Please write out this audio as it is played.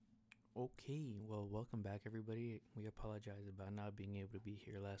Okay, well, welcome back, everybody. We apologize about not being able to be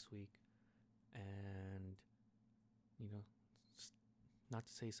here last week. And, you know, not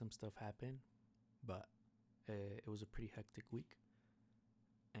to say some stuff happened, but it was a pretty hectic week.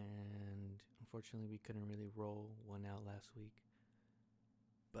 And unfortunately, we couldn't really roll one out last week.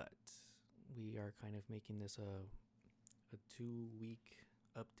 But we are kind of making this a 2 week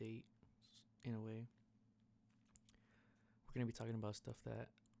update in a way. We're going to be talking about stuff that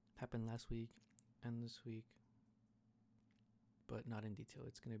happened last week and this week, but not in detail.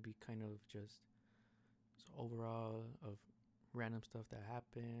 It's going to be kind of just overall of random stuff that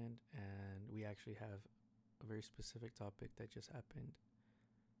happened, and we actually have a very specific topic that just happened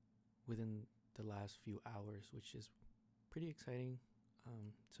within the last few hours, which is pretty exciting.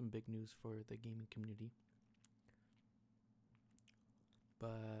 Some big news for the gaming community.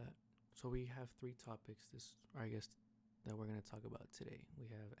 But so we have three topics that we're going to talk about today. We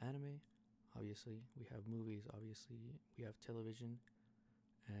have anime, obviously, we have movies, obviously, we have television,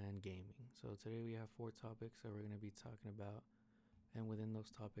 and gaming. So today we have four topics that we're going to be talking about, and within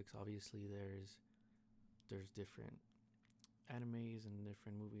those topics, obviously, there's different animes and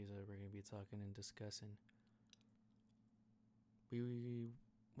different movies that we're going to be talking and discussing. We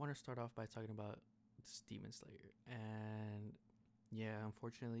want to start off by talking about Demon Slayer, and yeah,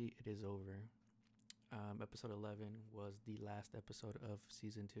 unfortunately, it is over. Episode 11 was the last episode of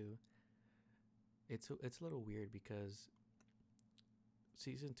season 2. It's a little weird because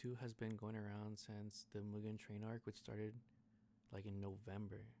season 2 has been going around since the Mugen Train arc, which started like in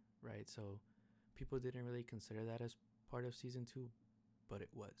November, right? So people didn't really consider that as part of season 2, but it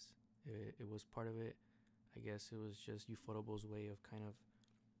was. It was part of it. I guess it was just Ufotable's way of kind of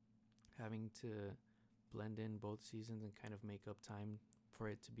having to blend in both seasons and kind of make up time for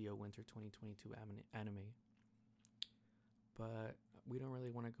it to be a winter 2022 anime. But we don't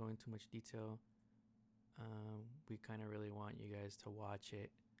really want to go into much detail. We kind of really want you guys to watch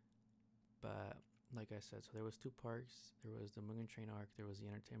it. But like I said, so there was two parts. There was the Mugen Train arc. There was the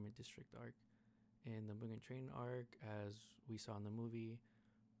Entertainment District arc. In the Mugen Train arc, as we saw in the movie,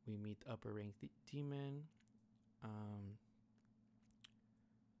 we meet the upper ranked demon.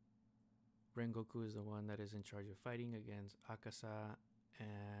 Rengoku is the one that is in charge of fighting against Akasa,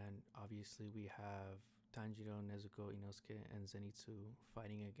 and obviously we have Tanjiro, Nezuko, Inosuke, and Zenitsu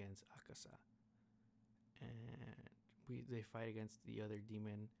fighting against Akasa. And they fight against the other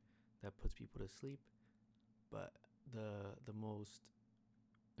demon that puts people to sleep, but the most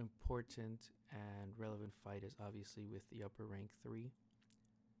important and relevant fight is obviously with the upper rank 3.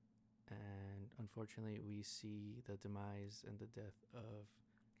 And unfortunately, we see the demise and the death of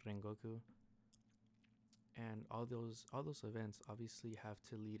Rengoku. And all those events obviously have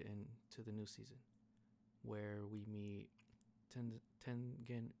to lead into the new season, where we meet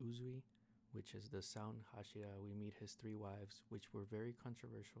Tengen Uzui, which is the Sound Hashira. We meet his 3 wives, which were very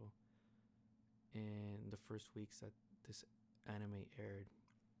controversial in the first weeks that this anime aired,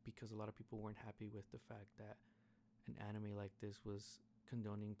 because a lot of people weren't happy with the fact that an anime like this was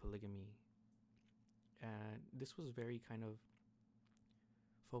condoning polygamy. And this was very kind of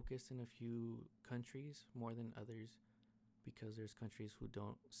focused in a few countries more than others, because there's countries who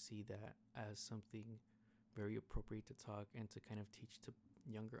don't see that as something very appropriate to talk and to kind of teach to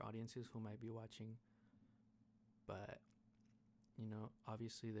younger audiences who might be watching. But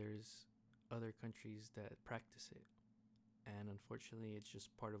obviously there's other countries that practice it, and unfortunately it's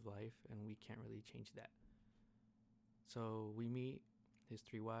just part of life and we can't really change that. So we meet his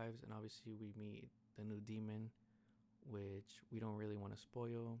 3 wives, and obviously we meet the new demon, which we don't really want to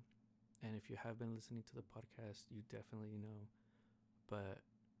spoil. And if you have been listening to the podcast, you definitely know. But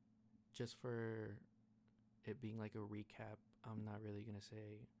just for it being like a recap, I'm not really going to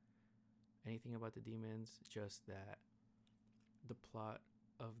say anything about the demons, just that the plot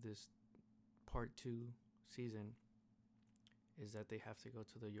of this part 2 season is that they have to go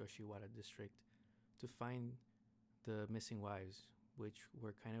to the Yoshiwara district to find the missing wives, which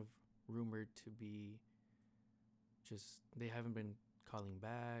were kind of rumored to be just, they haven't been calling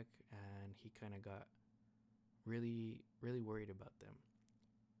back, and he kind of got really, really worried about them.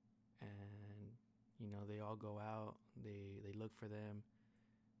 And they all go out, they look for them.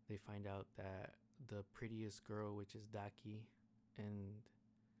 They find out that the prettiest girl, which is Daki, and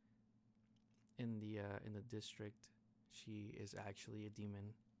in the district, she is actually a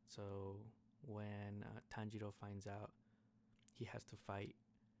demon. So when Tanjiro finds out, he has to fight,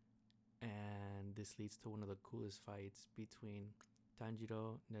 and this leads to one of the coolest fights between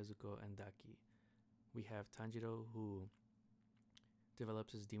Tanjiro, Nezuko, and Daki. We have Tanjiro, who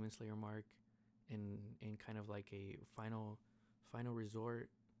develops his Demon Slayer mark in kind of like a final resort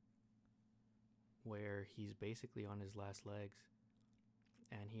where he's basically on his last legs,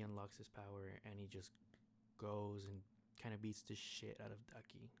 and he unlocks his power, and he just goes and kind of beats the shit out of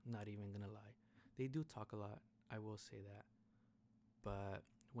Daki. Not even gonna lie, they do talk a lot, I will say that, but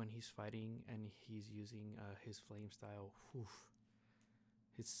when he's fighting and he's using his flame style, whew,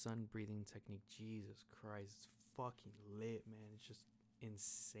 his sun breathing technique, Jesus Christ, it's fucking lit, man. It's just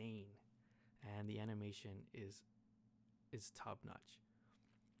insane, and the animation is top notch.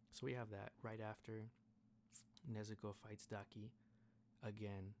 So we have that right after Nezuko fights Daki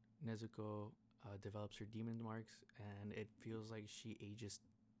again. Nezuko develops her demon marks, and it feels like she ages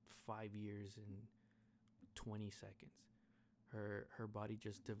 5 years in 20 seconds. Her body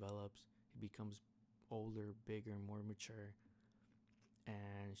just develops. It becomes older, bigger, more mature,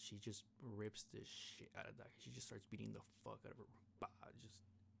 and she just rips the shit out of Daki. She just starts beating the fuck out of her. Bah, just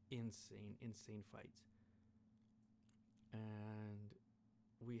insane fights. And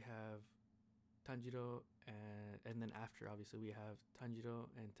we have Tanjiro, and then after, obviously, we have Tanjiro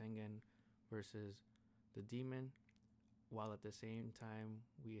and Tengen versus the demon, while at the same time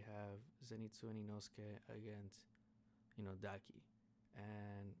we have Zenitsu and Inosuke against, Daki.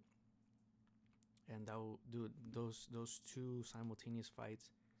 And that will do those two simultaneous fights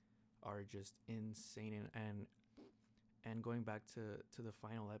are just insane. And going back to the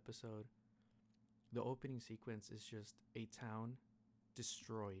final episode, the opening sequence is just a town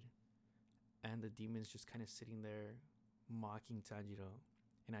destroyed, and the demon's just kind of sitting there mocking Tanjiro.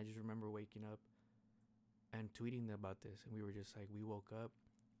 And I just remember waking up and tweeting about this, and we were just like, we woke up,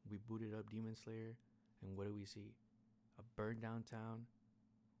 we booted up Demon Slayer, and what do we see? A burned down town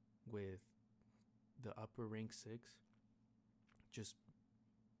with the upper rank 6. Just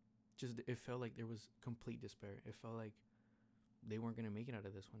it felt like there was complete despair. It felt like they weren't gonna make it out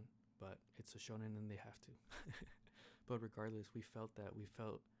of this one, but it's a shonen and they have to. But regardless, we felt that. We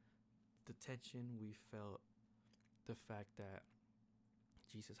felt the tension. We felt the fact that,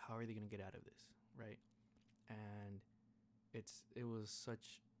 Jesus, how are they gonna get out of this, right? And it was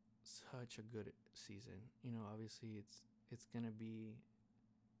such a good season. Obviously it's gonna be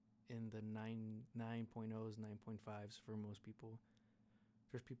in the 9.0s, 9.5s for most people.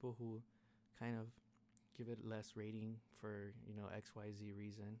 There's people who kind of give it less rating for XYZ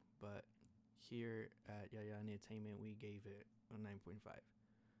reason, but here at Yaya Entertainment we gave it a 9.5.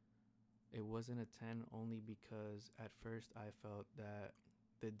 It wasn't a 10 only because at first I felt that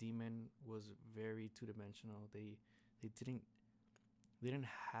the demon was very two-dimensional. They didn't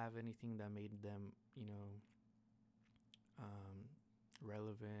have anything that made them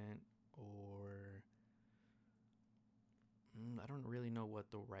relevant, or I don't really know what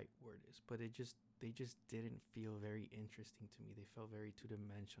the right word is, but they just didn't feel very interesting to me. They felt very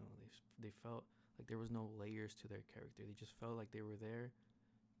two-dimensional. They felt like there was no layers to their character. They just felt like they were there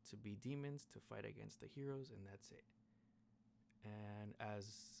to be demons, to fight against the heroes, and that's it. And as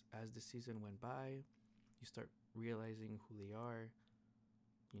the season went by, you start realizing who they are.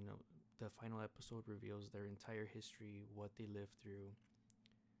 The final episode reveals their entire history, what they lived through,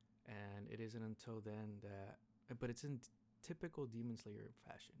 and it isn't until then but it's in typical Demon Slayer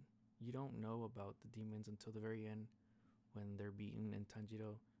fashion. You don't know about the demons until the very end, when they're beaten and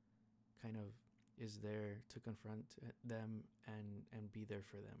Tanjiro kind of is there to confront them and be there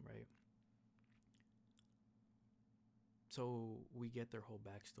for them, right? So we get their whole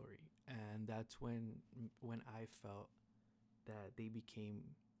backstory, and that's when I felt that they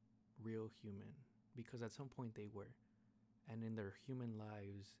became real human, because at some point they were, and in their human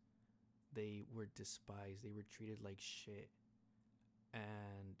lives they were despised. They were treated like shit,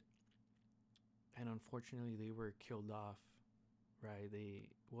 and unfortunately they were killed off, right? They,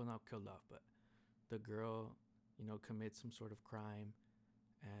 well, not killed off, but the girl commits some sort of crime,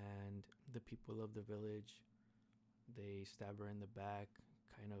 and the people of the village, they stab her in the back,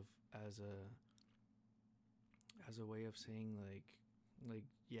 kind of as a way of saying like,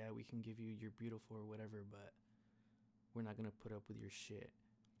 yeah, we can give you, you're beautiful or whatever, but we're not gonna put up with your shit.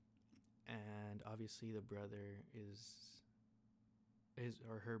 And obviously the brother is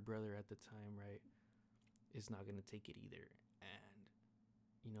or her brother at the time, right, is not gonna take it either.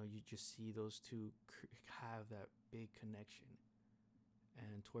 And you just see those two have that big connection,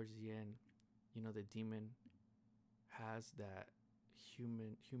 and towards the end, the demon has that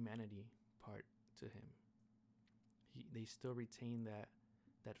humanity part to him. They still retain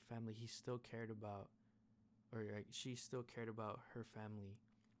that family. He still cared about, or she still cared about her family,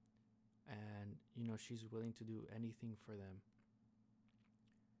 and she's willing to do anything for them.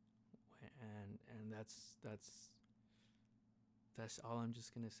 And that's all I'm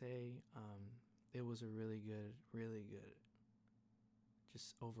just gonna say. It was a really good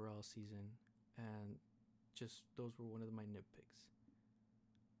just overall season, and just those were one of my nitpicks.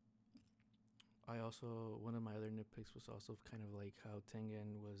 I also one of my other nitpicks was also kind of like how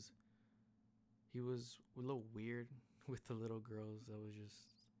Tengen was. He was a little weird with the little girls. That was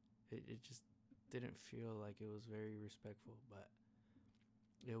just it just didn't feel like it was very respectful, but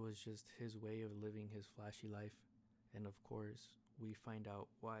it was just his way of living his flashy life. And of course, we find out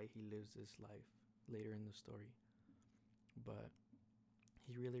why he lives this life later in the story. But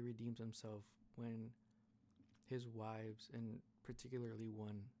he really redeems himself when his wives, and particularly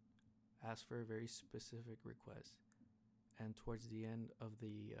one, ask for a very specific request. And towards the end of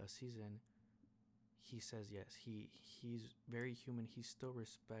the season, he says yes. He's very human. He still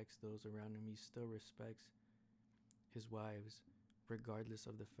respects those around him. He still respects his wives, regardless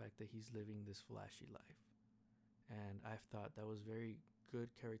of the fact that he's living this flashy life. And I thought that was very good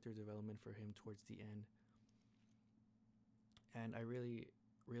character development for him towards the end. And I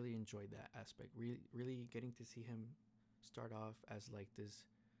really enjoyed that aspect. Really getting to see him start off as like this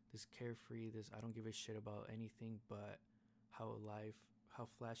carefree, this I don't give a shit about anything but how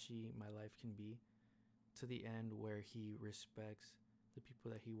flashy my life can be, to the end where he respects the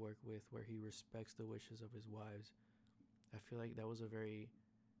people that he worked with, where he respects the wishes of his wives. I feel like that was a very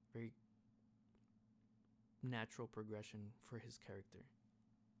natural progression for his character,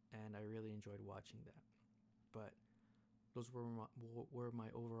 and I really enjoyed watching that. But those were my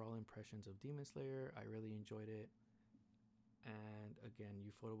overall impressions of Demon Slayer. I really enjoyed it, and again,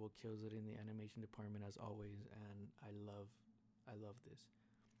 Ufotable kills it in the animation department as always, and I love this.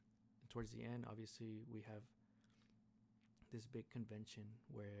 And towards the end, obviously, we have this big convention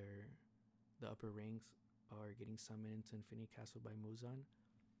where the upper ranks are getting summoned into Infinity Castle by Muzan,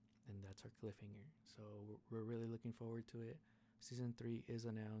 and that's our cliffhanger. So we're really looking forward to it. Season 3 is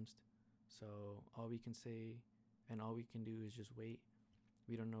announced, so all we can say and all we can do is just wait.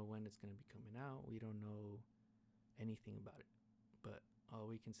 We don't know when it's going to be coming out. We don't know anything about it. But all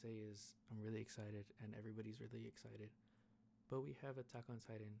we can say is I'm really excited, and everybody's really excited. But we have Attack on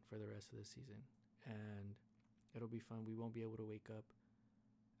Titan for the rest of the season, and it'll be fun. We won't be able to wake up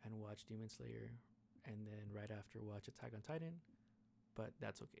and watch Demon Slayer and then right after watch Attack on Titan, but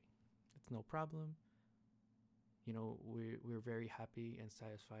that's okay. It's no problem. You know, we're very happy and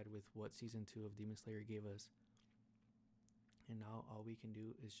satisfied with what season 2 of Demon Slayer gave us. And now all we can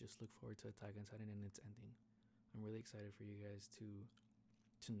do is just look forward to Attack on Titan and its ending. I'm really excited for you guys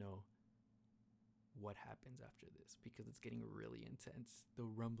to know what happens after this, because it's getting really intense. The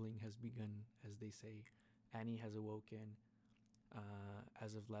rumbling has begun, as they say. Annie has awoken.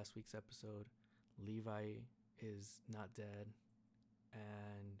 As of last week's episode, Levi is not dead,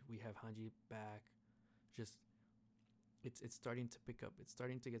 and we have Hanji back. Just it's starting to pick up. It's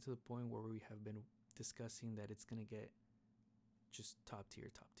starting to get to the point where we have been discussing that it's gonna get just top tier.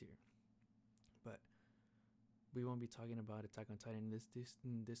 But we won't be talking about Attack on Titan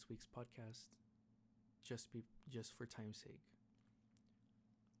in this week's podcast, just for time's sake.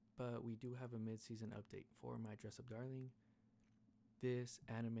 But we do have a mid-season update for My Dress Up Darling. This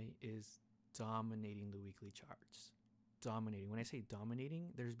anime is dominating the weekly charts. Dominating. When I say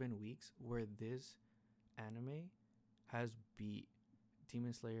dominating, there's been weeks where this anime has beat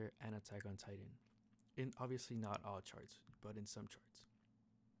Demon Slayer and Attack on Titan. In obviously not all charts, but in some charts.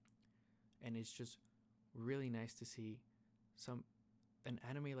 And it's just really nice to see an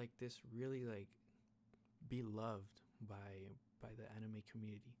anime like this really like be loved by the anime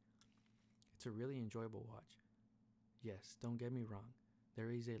community. It's a really enjoyable watch. Yes, don't get me wrong.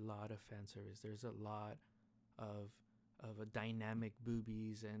 There is a lot of fan service. There's a lot of a dynamic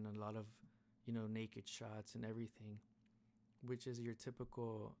boobies and a lot of, you know, naked shots and everything, which is your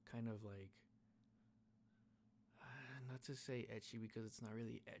typical kind of like, not to say ecchi because it's not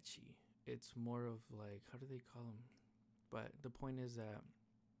really ecchi. It's more of like, how do they call them? But the point is that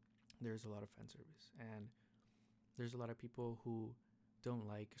there's a lot of fan service, and there's a lot of people who don't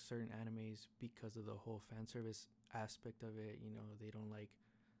like certain animes because of the whole fan service aspect of it. You know, they don't like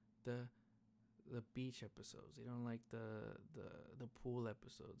the beach episodes. They don't like the pool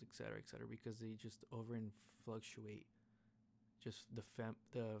episodes, etc., because they just over and fluctuate just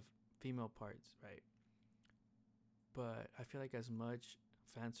the female parts, right? But I feel like as much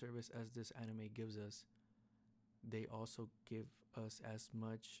fan service as this anime gives us, they also give us as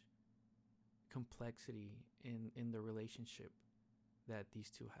much complexity in the relationship that these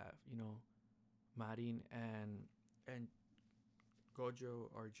two have. You know, Marin and Gojo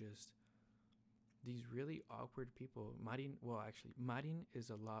are just these really awkward people. Marin is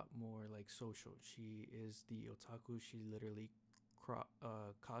a lot more like social. She is the otaku. She literally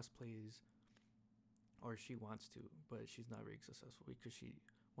cosplays, or she wants to, but she's not very successful because she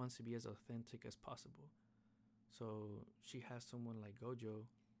wants to be as authentic as possible. So she has someone like Gojo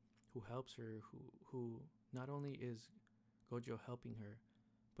who helps her, who not only is Gojo helping her,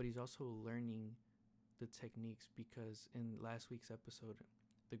 but he's also learning the techniques, because in last week's episode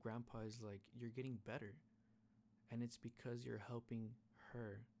the grandpa is like, you're getting better, and it's because you're helping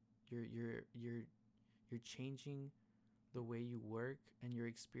her. You're changing the way you work, and you're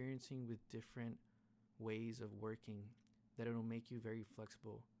experiencing with different ways of working that it'll make you very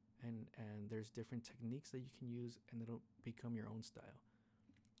flexible, and there's different techniques that you can use, and it'll become your own style.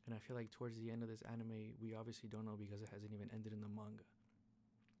 And I feel like towards the end of this anime, we obviously don't know because it hasn't even ended in the manga,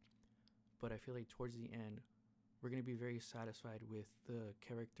 but I feel like towards the end we're going to be very satisfied with the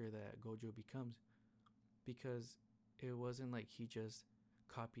character that Gojo becomes, because it wasn't like he just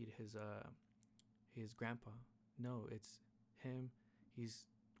copied his grandpa. No, it's him. He's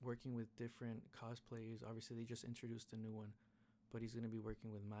working with different cosplayers. Obviously, they just introduced a new one, but he's going to be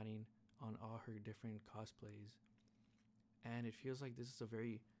working with Marin on all her different cosplays. And it feels like this is a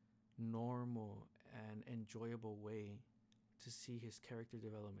very normal and enjoyable way to see his character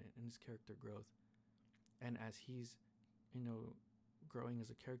development and his character growth. And as he's, growing as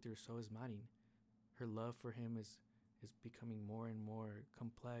a character, so is Marin. Her love for him is becoming more and more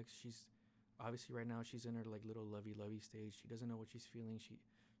complex. She's obviously right now she's in her like little lovey stage. She doesn't know what she's feeling.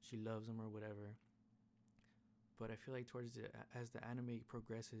 She loves him or whatever. But I feel like as the anime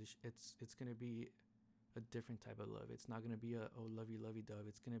progresses, it's gonna be a different type of love. It's not gonna be a lovey dove.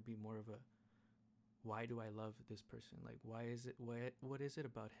 It's gonna be more of a, why do I love this person? Like, why is it what is it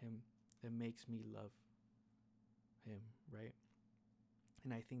about him that makes me love him, right?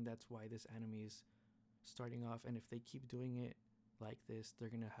 And I think that's why this anime is starting off, and if they keep doing it like this, they're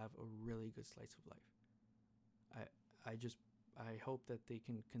gonna have a really good slice of life. I hope that they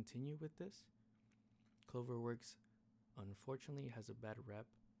can continue with this. Cloverworks unfortunately has a bad rep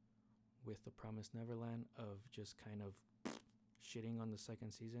with The Promised Neverland of just kind of shitting on the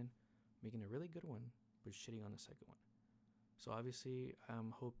second season, making a really good one, but shitting on the second one. So obviously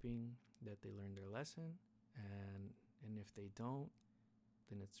I'm hoping that they learn their lesson, and if they don't,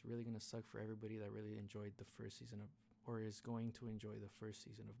 then it's really going to suck for everybody that really enjoyed the first season of, or is going to enjoy the first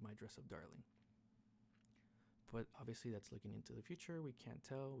season of My Dress Up Darling. But obviously that's looking into the future. We can't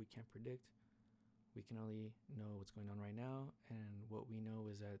tell, we can't predict. We can only know what's going on right now, and what we know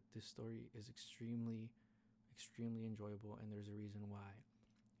is that this story is extremely enjoyable, and there's a reason why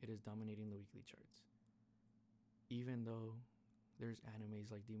it is dominating the weekly charts. Even though there's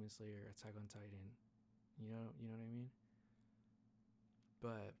animes like Demon Slayer, Attack on Titan, you know what I mean?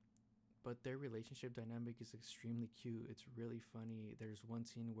 But their relationship dynamic is extremely cute. It's really funny. There's one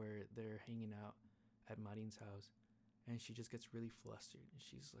scene where they're hanging out at Marin's house, and she just gets really flustered.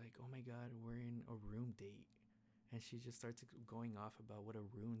 She's like, oh my god, we're in a room date. And she just starts going off about what a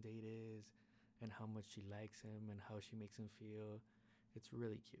room date is, and how much she likes him, and how she makes him feel. It's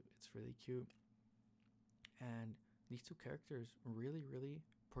really cute. And these two characters really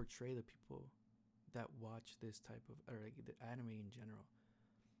portray the people that watch this type of, or like the anime in general.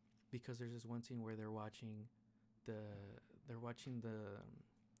 Because there's this one scene where they're watching the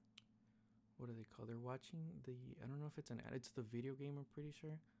what do they call? They're watching the, I don't know if it's the video game, I'm pretty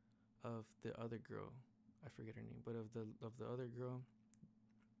sure, of the other girl. I forget her name, but of the other girl,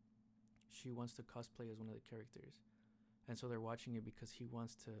 she wants to cosplay as one of the characters. And so they're watching it because he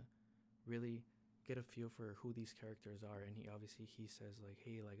wants to really get a feel for who these characters are, and he says like,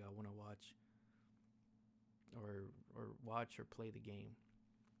 hey, like I want to watch or play the game.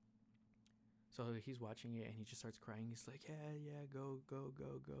 So he's watching it and he just starts crying. He's like, yeah, go,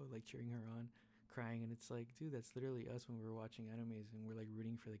 like cheering her on, crying. And it's like, dude, that's literally us when we're watching animes and we're like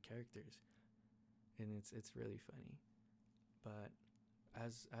rooting for the characters. And it's really funny. But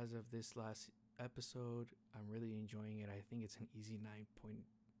as of this last episode, I'm really enjoying it. I think it's an easy 9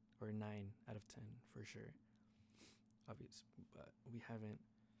 out of 10 for sure. Obvious, but it hasn't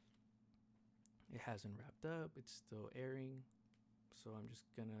wrapped up. It's still airing. So I'm just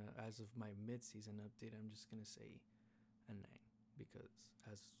gonna, as of my mid-season update, I'm just gonna say a 9, because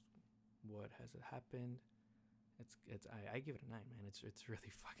as what has happened, I give it a 9, man. It's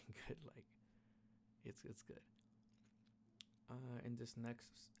really fucking good. Like, it's good. In this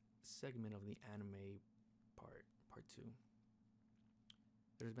next segment of the anime part 2,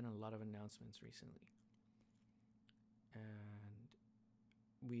 there's been a lot of announcements recently, and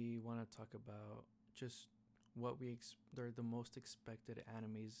we want to talk about just what they're the most expected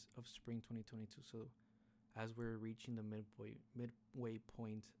animes of spring 2022. So as we're reaching the midway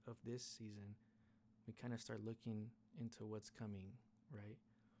point of this season, we kind of start looking into what's coming, right?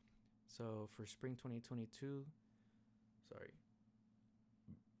 So for spring 2022,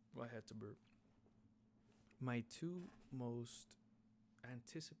 Well, I had to burp. My two most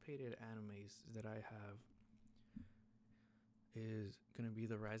anticipated animes that I have is going to be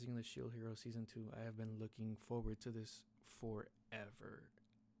The Rising of the Shield Hero Season 2. I have been looking forward to this forever.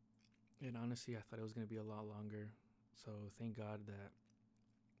 And honestly, I thought it was going to be a lot longer. So thank God that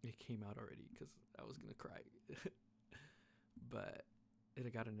it came out already because I was going to cry. But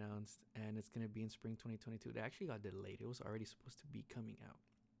it got announced and it's going to be in spring 2022. It actually got delayed. It was already supposed to be coming out.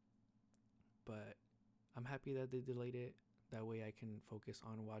 But I'm happy that they delayed it. That way I can focus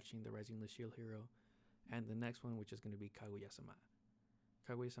on watching The Rising of the Shield Hero and the next one, which is going to be Kaguya-sama.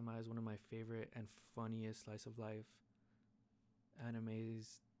 Kaguya-sama is one of my favorite and funniest slice of life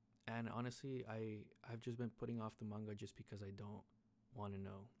animes. And honestly, I've just been putting off the manga just because I don't want to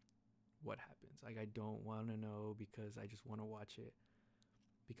know what happens. Like, I don't want to know because I just want to watch it.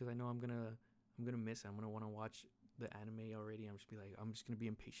 Because I know I'm gonna miss it. I'm gonna want to watch the anime already. I'm just gonna be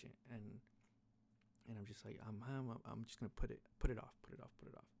impatient and I'm just like I'm just gonna put it off.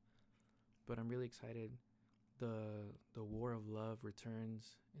 But I'm really excited. The War of Love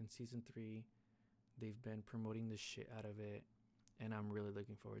returns in season 3. They've been promoting the shit out of it, and I'm really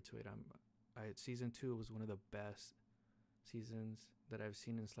looking forward to it. Season 2 was one of the best seasons that I've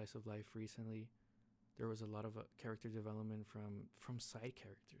seen in slice of life recently. There was a lot of character development from side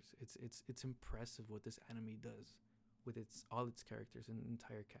characters. It's impressive what this anime does with all its characters and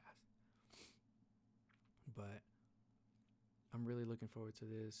entire cast. But I'm really looking forward to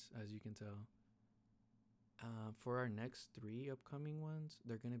this, as you can tell. For our next 3 upcoming ones,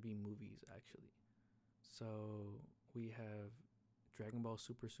 they're going to be movies, actually. So we have Dragon Ball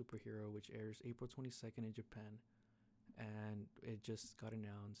Super Superhero, which airs April 22nd in Japan. And it just got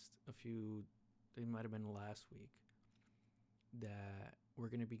announced it might have been last week, that we're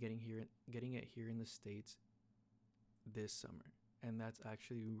going to be getting it here in the States this summer. And that's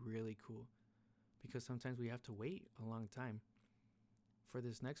actually really cool, because sometimes we have to wait a long time. For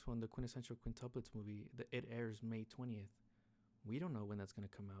this next one, the Quintessential Quintuplets movie, it airs May 20th. We don't know when that's going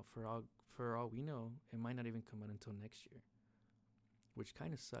to come out. For all we know, it might not even come out until next year, which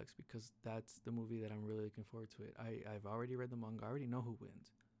kind of sucks because that's the movie that I'm really looking forward to it. I've already read the manga. I already know who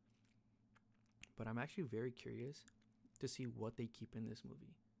wins. But I'm actually very curious to see what they keep in this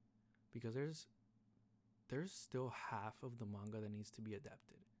movie, because there's still half of the manga that needs to be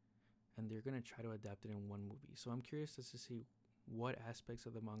adapted, and they're going to try to adapt it in one movie. So I'm curious to see what aspects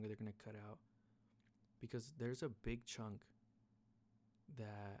of the manga they're going to cut out, because there's a big chunk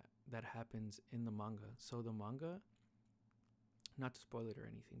that happens in the manga. So the manga, not to spoil it or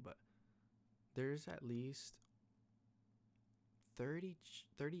anything, but there's at least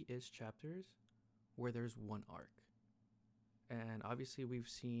 30-ish chapters where there's one arc. And obviously we've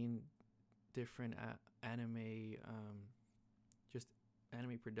seen different anime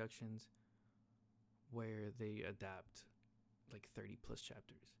productions where they adapt like 30 plus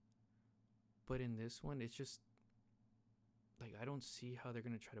chapters. But in this one, it's just like, I don't see how they're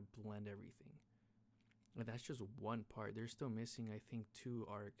going to try to blend everything. And that's just one part. They're still missing, I think, 2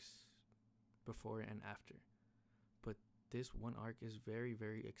 arcs before and after. But this one arc is very,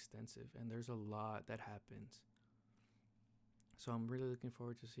 very extensive, and there's a lot that happens. So I'm really looking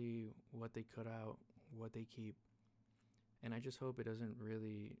forward to see what they cut out, what they keep. And I just hope it doesn't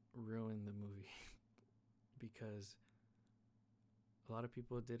really ruin the movie because a lot of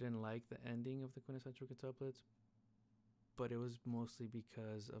people didn't like the ending of the Quintessential Quintuplets, but it was mostly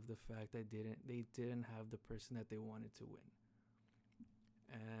because of the fact that they didn't have the person that they wanted to win.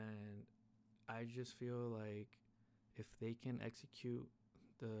 And I just feel like if they can execute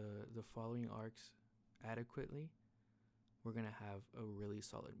the following arcs adequately, we're gonna have a really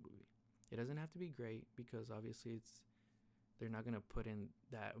solid movie. It doesn't have to be great, because obviously they're not gonna put in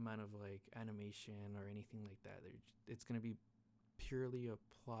that amount of like animation or anything like that. It's gonna be purely a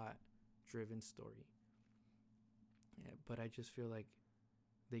plot driven story. Yeah, but I just feel like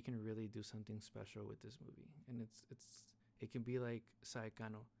they can really do something special with this movie, and it can be like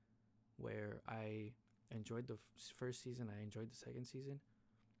Saekano, where I enjoyed the first season, I enjoyed the second season,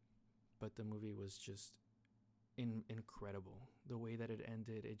 but the movie was just incredible. The way that it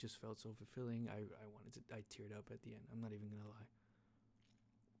ended, it just felt so fulfilling. I teared up at the end. I'm not even gonna lie.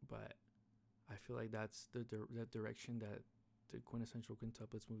 But I feel like that's the direction that the Quintessential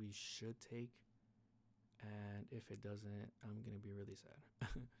Quintuplets movie should take. And if it doesn't, I'm gonna be really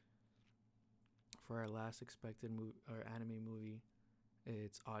sad. For our last expected anime movie,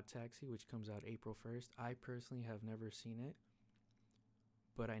 it's Odd Taxi, which comes out April 1st. I personally have never seen it,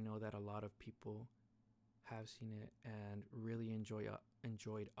 but I know that a lot of people have seen it and really enjoyed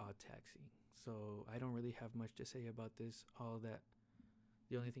Odd Taxi. So I don't really have much to say about this. All that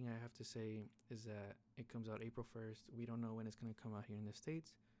The only thing I have to say is that it comes out April 1st. We don't know when it's going to come out here in the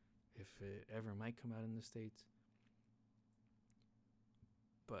States, if it ever might come out in the States.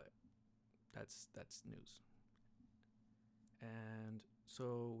 But that's news. And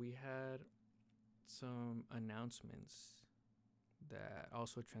so we had some announcements that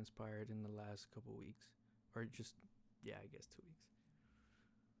also transpired in the last couple weeks, or just, yeah, I guess 2 weeks.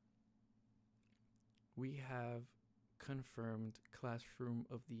 We have confirmed Classroom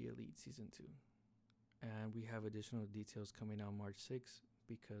of the Elite Season 2. And we have additional details coming out March 6th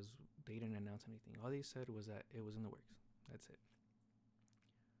because they didn't announce anything. All they said was that it was in the works. That's it.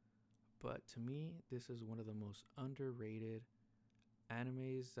 But to me, this is one of the most underrated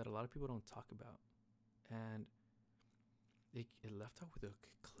animes that a lot of people don't talk about. And it left out with a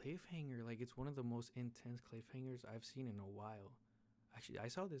cliffhanger. Like, it's one of the most intense cliffhangers I've seen in a while. Actually, I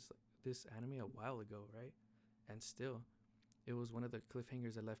saw this anime a while ago, right? And still, it was one of the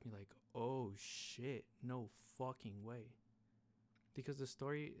cliffhangers that left me like, oh shit, no fucking way. Because the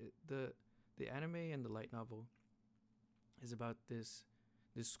story, the anime and the light novel is about this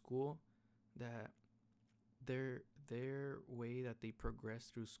school that their way that they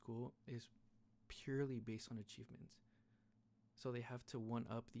progress through school is purely based on achievements. So they have to one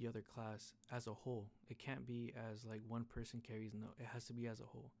up the other class as a whole. It can't be as like one person carries, no, it has to be as a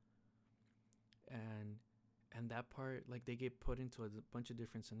whole. And that part, like, they get put into a bunch of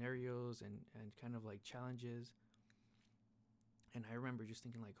different scenarios and kind of like challenges. And I remember just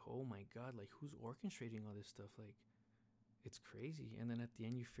thinking like, oh my god, like, who's orchestrating all this stuff? Like, it's crazy. And then at the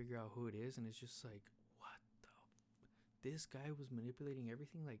end you figure out who it is, and it's just like, what the this guy was manipulating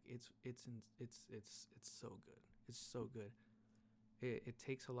everything. Like, it's so good. It's so good. It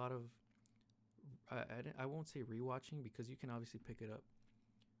takes a lot of I won't say rewatching, because you can obviously pick it up,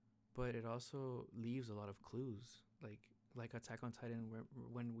 but it also leaves a lot of clues, like Attack on Titan, where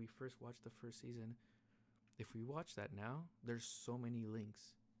when we first watched the first season, if we watch that now, there's so many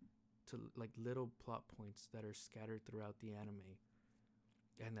links to like little plot points that are scattered throughout the anime.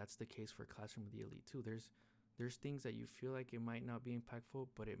 And that's the case for Classroom of the Elite too. There's things that you feel like it might not be impactful,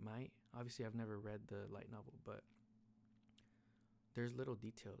 but it might. Obviously, I've never read the light novel, but there's little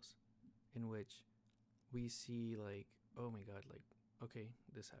details in which we see like, oh my god, like, okay,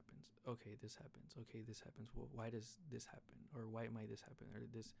 this happens. Okay, this happens. Okay, this happens. Well, why does this happen? Or why might this happen? Or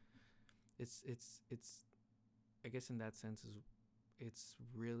this, it's I guess in that sense is it's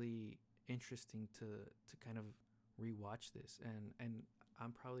really interesting to kind of rewatch this, and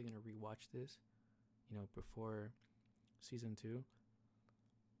I'm probably gonna rewatch this, before season 2,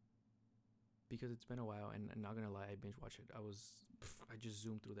 because it's been a while, and I'm not gonna lie, I binge watched it. I just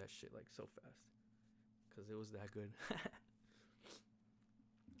zoomed through that shit like so fast because it was that good.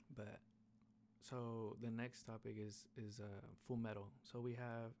 But so the next topic is Full Metal. So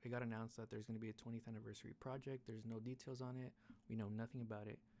it got announced that there's going to be a 20th anniversary project. There's no details on it. We know nothing about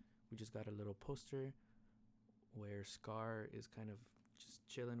it. We just got a little poster where Scar is kind of just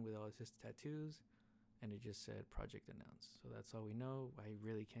chilling with all his tattoos, and it just said project announced. So that's all we know. I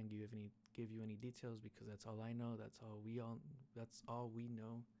really can't give you any details because that's all I know. That's all we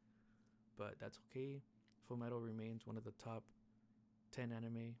know. But that's okay. Full Metal remains one of the top 10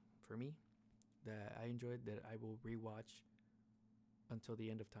 anime for me that I enjoyed, that I will rewatch until the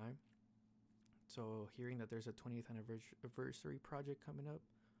end of time. So hearing that there's a 20th anniversary project coming up,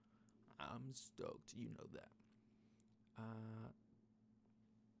 I'm stoked. You know that.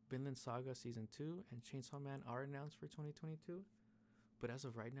 Vinland Saga Season 2 and Chainsaw Man are announced for 2022, but as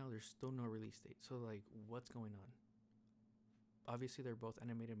of right now, there's still no release date. So, like, what's going on? Obviously, they're both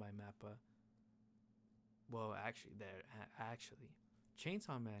animated by MAPPA. Well, actually,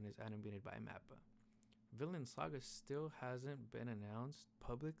 Chainsaw Man is animated by MAPPA. Vinland Saga still hasn't been announced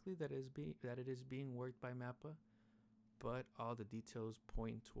publicly that it is being worked by MAPPA, but all the details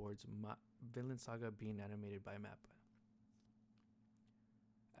point towards Vinland Saga being animated by MAPPA.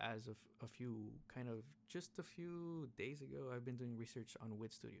 As of just a few days ago, I've been doing research on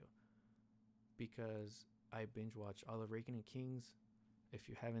Wit Studio because I binge watch all of Raken and Kings. If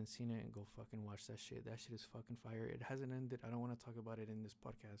you haven't seen it, go fucking watch that shit. That shit is fucking fire. It hasn't ended. I don't want to talk about it in this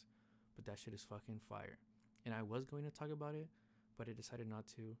podcast, but that shit is fucking fire. And I was going to talk about it, but I decided not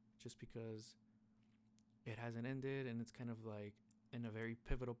to, just because it hasn't ended, and it's kind of like in a very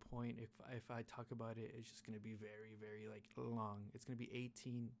pivotal point. If I talk about it, it's just gonna be very, very like long. It's gonna be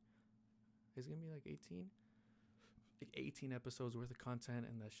 18. It's gonna be like 18 episodes worth of content,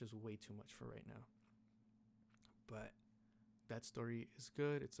 and that's just way too much for right now. But that story is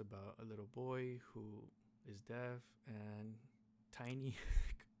good. It's about a little boy who is deaf and tiny.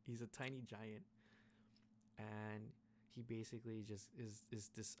 He's a tiny giant, and he basically just is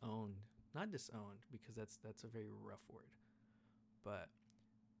disowned. Not disowned, because that's a very rough word, but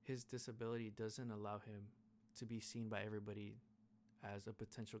his disability doesn't allow him to be seen by everybody as a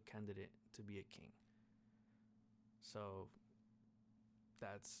potential candidate to be a king. So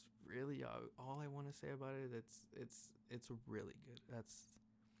that's really all I want to say about it. It's really good. That's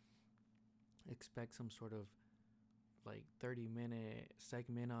expect some sort of like 30-minute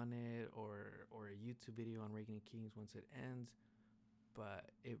segment on it, or a YouTube video on Reagan and Kings once it ends.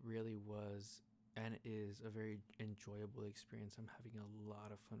 But it really was and is a very enjoyable experience. I'm having a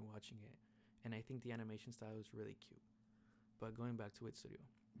lot of fun watching it, and I think the animation style is really cute. But going back to Wit Studio,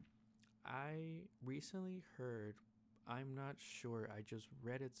 I recently heard, I'm not sure, I just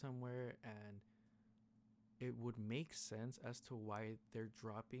read it somewhere, and it would make sense as to why they're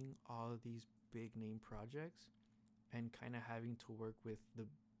dropping all of these big name projects and kind of having to work with the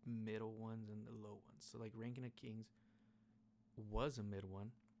middle ones and the low ones. So like Ranking of Kings was a mid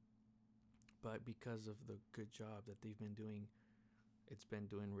one, but because of the good job that they've been doing, it's been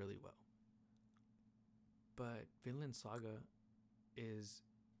doing really well. But Vinland Saga is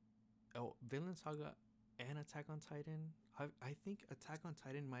Vinland Saga and Attack on Titan. I think Attack on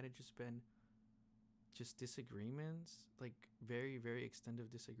Titan might have just been just disagreements, like very, very extended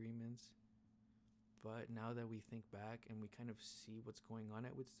disagreements. But now that we think back and we kind of see what's going on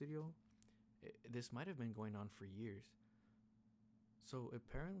at Wit Studio, this might have been going on for years. So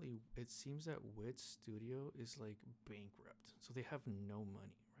apparently, it seems that Wit Studio is like bankrupt. So they have no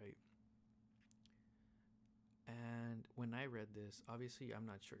money, right? And when I read this, obviously I'm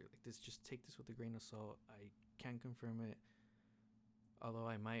not sure. Like this, just take this with a grain of salt. I can't confirm it, although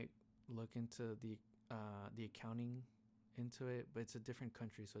I might look into the accounting into it. But it's a different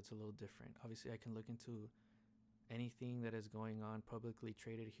country, so it's a little different. Obviously, I can look into anything that is going on publicly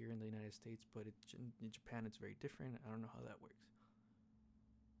traded here in the United States, but in Japan it's very different. I don't know how that works.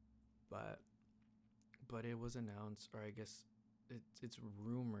 But it was announced, or I guess it's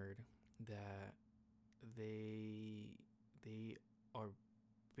rumored that they are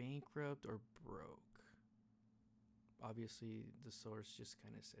bankrupt or broke. Obviously, the source just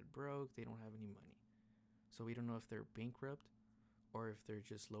kind of said broke. They don't have any money, so we don't know if they're bankrupt or if they're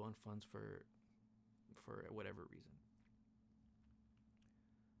just low on funds for whatever reason.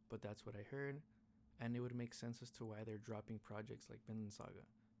 But that's what I heard, and it would make sense as to why they're dropping projects like Vinland Saga.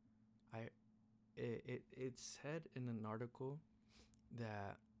 It said in an article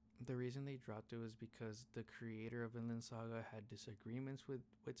that the reason they dropped it was because the creator of Vinland Saga had disagreements with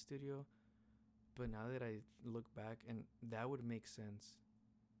Wit Studio. But now that I look back, and that would make sense.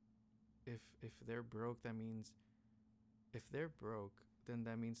 If they're broke, that means if they're broke, then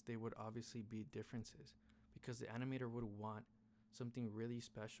that means they would obviously be differences, because the animator would want something really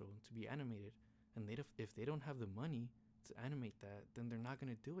special to be animated, and if they don't have the money to animate that, then they're not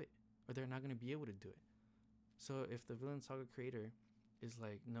gonna do it, or they're not gonna be able to do it. So if the Vinland Saga creator is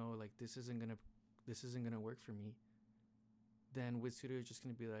like, no, like this isn't gonna work for me, then Wit Studio is just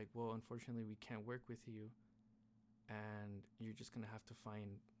gonna be like, well, unfortunately, we can't work with you, and you're just gonna have to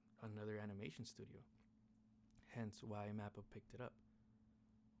find another animation studio. Hence why Mappa picked it up.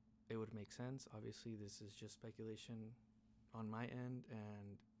 It would make sense. Obviously, this is just speculation on my end,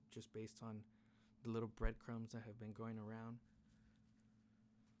 and just based on the little breadcrumbs that have been going around.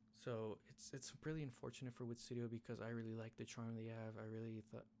 So it's really unfortunate for Wit Studio, because I really like the charm they have. I really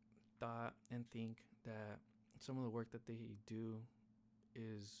thought and think that some of the work that they do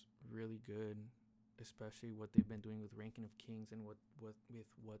is really good, especially what they've been doing with Ranking of Kings, and what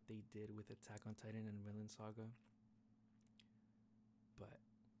they did with Attack on Titan and Vinland Saga. But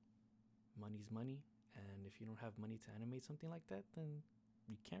money's money, and if you don't have money to animate something like that, then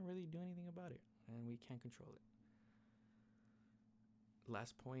you can't really do anything about it, and we can't control it.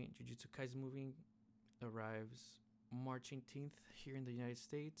 Last point, Jujutsu Kaisen movie arrives March 18th here in the United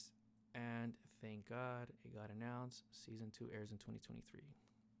States, and thank God it got announced. Season 2 airs in 2023.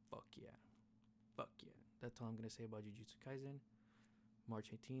 Fuck yeah. That's all I'm going to say about Jujutsu Kaisen.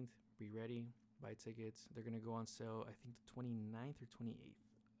 March 18th, be ready, buy tickets. They're going to go on sale, I think, the 29th or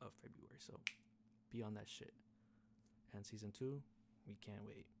 28th of February, so be on that shit. And season 2, we can't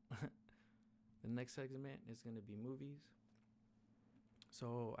wait. The next segment is going to be movies.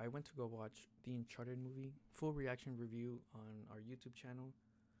 So I went to go watch the Uncharted movie, full reaction review on our YouTube channel.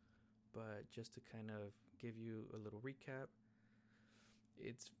 But just to kind of give you a little recap,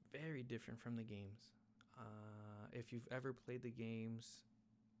 it's very different from the games. If you've ever played the games,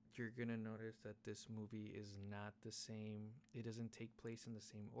 you're going to notice that this movie is not the same. It doesn't take place in the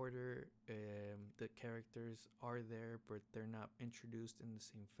same order. The characters are there, but they're not introduced in the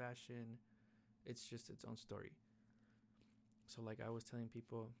same fashion. It's just its own story. So like I was telling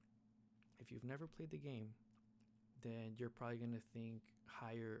people, if you've never played the game, then you're probably gonna think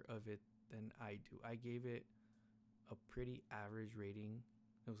higher of it than I do. I gave it a pretty average rating.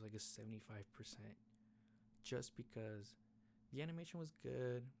 It was like a 75%, just because the animation was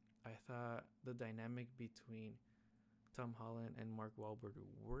good. I thought the dynamic between Tom Holland and Mark Wahlberg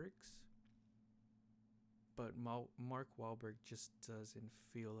works, but Mark Wahlberg just doesn't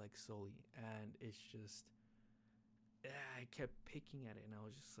feel like Sully, and it's just I kept picking at it, and I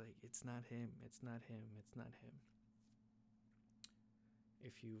was just like, it's not him, it's not him, it's not him.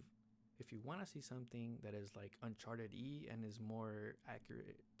 If you want to see something that is like Uncharted E and is more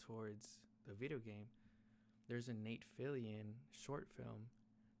accurate towards the video game, there's a Nate Fillion short film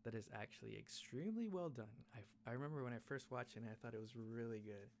that is actually extremely well done. I remember when I first watched it, I thought it was really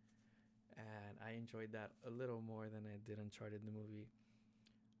good, and I enjoyed that a little more than I did Uncharted the movie.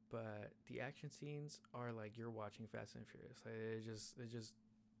 But the action scenes are like you're watching Fast and Furious. Like it just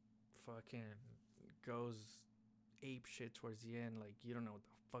fucking goes ape shit towards the end. Like you don't know what the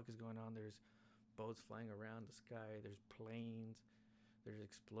fuck is going on. There's boats flying around the sky. There's planes. There's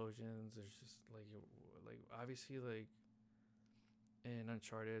explosions. There's just like obviously like in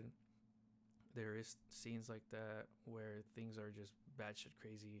Uncharted, there is scenes like that where things are just batshit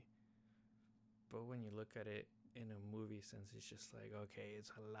crazy. But when you look at it in a movie sense, it's just like, okay,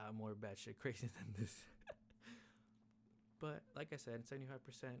 it's a lot more batshit crazy than this. But like I said, 75%,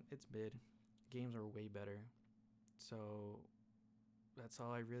 it's mid. Games are way better. So that's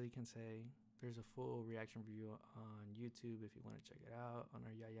all I really can say. There's a full reaction review on YouTube if you want to check it out on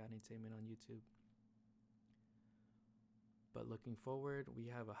our Yaya Entertainment on YouTube. But looking forward, we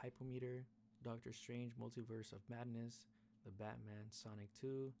have a Hypometer, Doctor Strange, Multiverse of Madness, The Batman, Sonic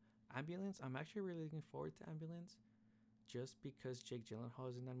 2, Ambulance. I'm actually really looking forward to Ambulance, just because Jake Gyllenhaal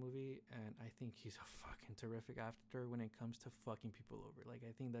is in that movie, and I think he's a fucking terrific actor when it comes to fucking people over. Like,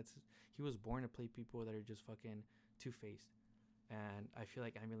 I think he was born to play people that are just fucking two-faced, and I feel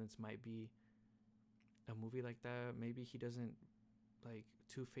like Ambulance might be a movie like that. Maybe he doesn't like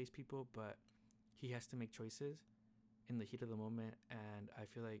two-face people, but he has to make choices in the heat of the moment, and I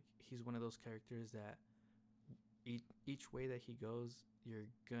feel like he's one of those characters that each way that he goes, you're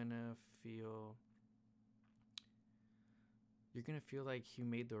gonna feel like he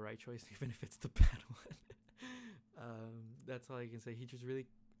made the right choice, even if it's the bad one. That's all I can say. He just really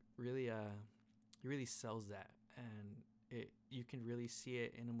he really sells that, and you can really see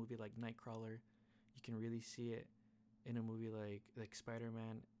it in a movie like Nightcrawler. You can really see it in a movie like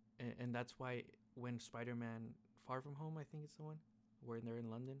Spider-Man, and that's why when Spider-Man Far From Home, I think it's the one where they're in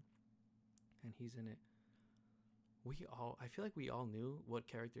London and he's in it, I feel like we all knew what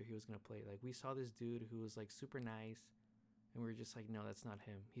character he was gonna play. Like, we saw this dude who was like super nice, and we were just like, no, that's not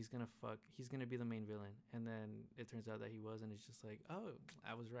him. He's gonna be the main villain. And then it turns out that he was, and it's just like, oh,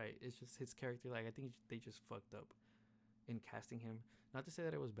 I was right. It's just his character. Like, I think they just fucked up in casting him. Not to say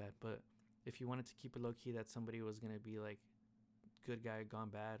that it was bad, but if you wanted to keep it low key that somebody was gonna be like good guy gone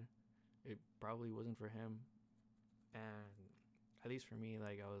bad, it probably wasn't for him. And at least for me,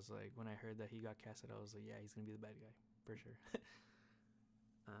 like, I was like, when I heard that he got casted, I was like, yeah, he's gonna be the bad guy for sure.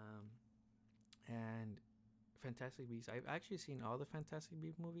 And Fantastic Beasts, I've actually seen all the Fantastic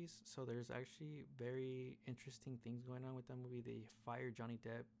Beasts movies, so there's actually very interesting things going on with that movie. They fired Johnny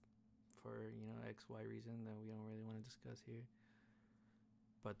Depp for XY reason that we don't really want to discuss here,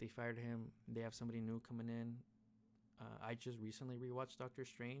 but they fired him. They have somebody new coming in. I just recently rewatched Doctor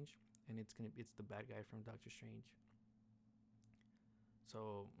Strange, and it's the bad guy from Doctor Strange.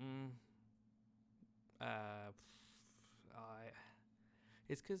 So,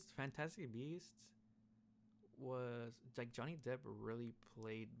 it's because Fantastic Beasts was like Johnny Depp really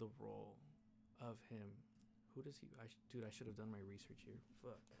played the role of him. Who does he? Dude, I should have done my research here.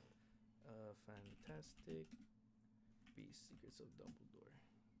 Fuck. Fantastic Beasts: Secrets of Dumbledore.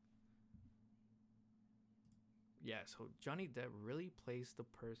 Yeah, so Johnny Depp really plays the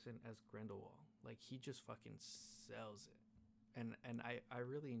person as Grindelwald. Like, he just fucking sells it. And I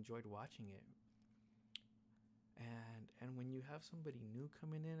really enjoyed watching it. And when you have somebody new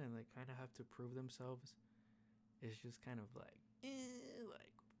coming in and they kind of have to prove themselves, it's just kind of like,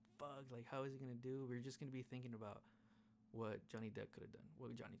 like, fuck, like, how is he gonna do? We're just gonna be thinking about what Johnny Depp could have done,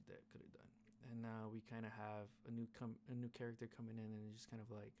 and now we kind of have a new character coming in, and it's just kind of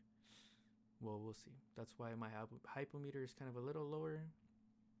like, well, we'll see. That's why my hypometer is kind of a little lower,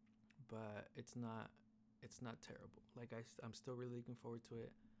 but it's not terrible. Like, I'm still really looking forward to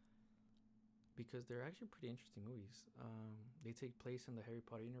it, because they're actually pretty interesting movies. They take place in the Harry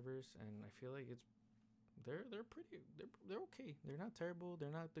Potter universe, and I feel like they're okay. They're not terrible.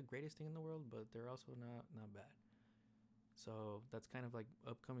 They're not the greatest thing in the world, but they're also not bad. So that's kind of like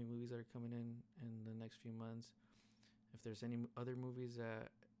upcoming movies that are coming in the next few months. If there's any other movies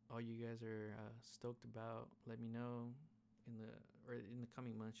that all you guys are stoked about, let me know in the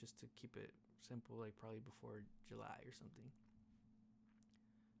coming months, just to keep it simple, like probably before July or something.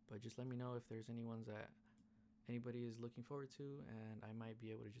 But just let me know if there's any ones that anybody is looking forward to, and I might be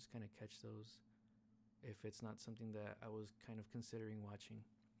able to just kind of catch those if it's not something that I was kind of considering watching.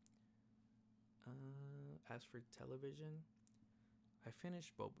 As for television, I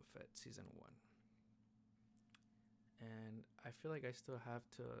finished Boba Fett season 1. And I feel like I still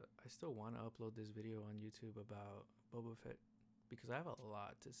want to upload this video on YouTube about Boba Fett because I have a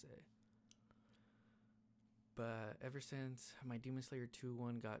lot to say. But ever since my Demon Slayer 2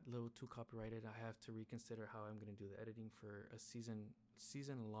 one got a little too copyrighted, I have to reconsider how I'm going to do the editing for a season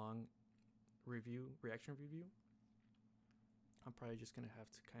long reaction review. I'm probably just going to have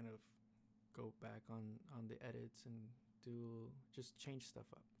to kind of go back on the edits and just change stuff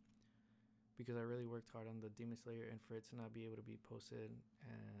up. Because I really worked hard on the Demon Slayer, and for it to not be able to be posted,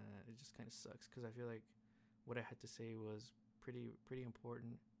 it just kind of sucks. Because I feel like what I had to say was pretty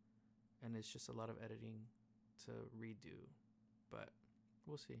important, and it's just a lot of editing to redo. But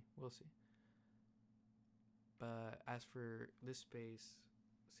we'll see. But as for this space,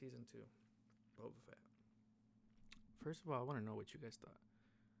 season 2, Boba Fett. First of all, I want to know what you guys thought.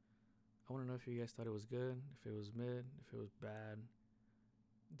 I want to know if you guys thought it was good, if it was mid, if it was bad.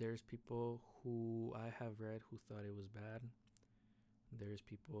 There's people who I have read who thought it was bad. There's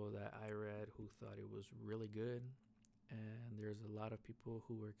people that I read who thought it was really good. And there's a lot of people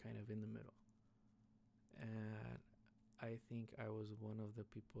who were kind of in the middle. And I think I was one of the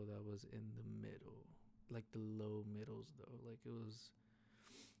people that was in the middle. Like the low middles though. Like it was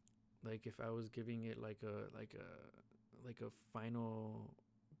like if I was giving it like a final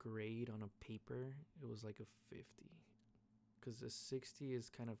grade on a paper, it was like a 50. Because a 60 is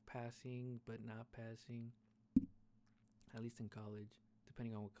kind of passing, but not passing. At least in college,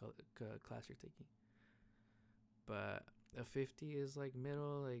 depending on what class you're taking. But a 50 is like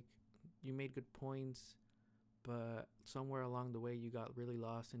middle, like you made good points, but somewhere along the way you got really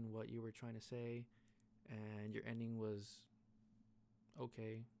lost in what you were trying to say, and your ending was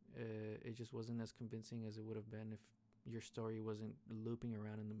okay. It just wasn't as convincing as it would have been if your story wasn't looping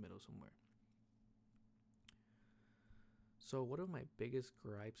around in the middle somewhere. So one of my biggest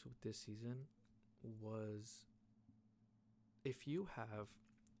gripes with this season was if you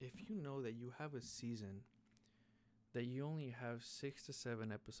know that you have a season that you only have 6 to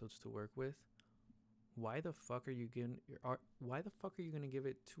 7 episodes to work with, why the fuck are you gonna give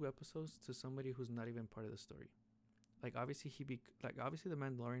it 2 episodes to somebody who's not even part of the story? Like obviously the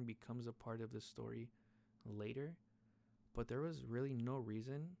Mandalorian becomes a part of the story later, but there was really no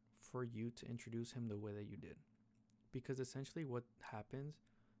reason for you to introduce him the way that you did. Because essentially what happens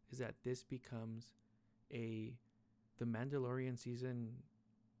is that this becomes the Mandalorian season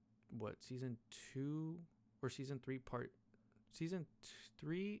 2 or season 3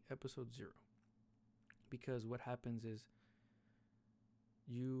 episode 0. Because what happens is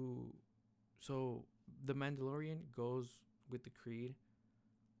so the Mandalorian goes with the Creed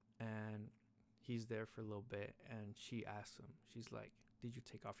and he's there for a little bit, and she asks him, she's like, did you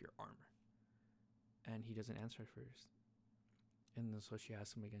take off your armor? And he doesn't answer at first. And then so she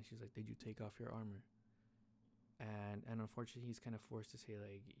asks him again. She's like, did you take off your armor? And unfortunately, he's kind of forced to say,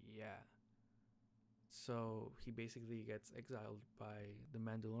 like, yeah. So he basically gets exiled by the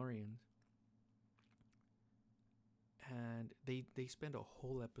Mandalorians. And they spend a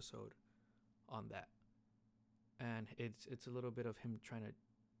whole episode on that. And it's a little bit of him trying to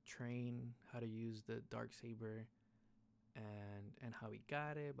train how to use the Darksaber and how he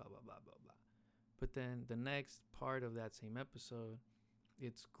got it, blah, blah, blah, blah, blah. But then the next part of that same episode,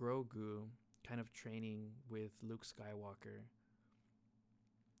 it's Grogu kind of training with Luke Skywalker.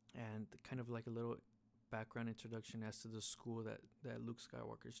 And kind of like a little background introduction as to the school that Luke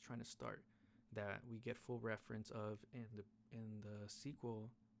Skywalker is trying to start, that we get full reference of in the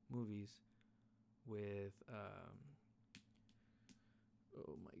sequel movies with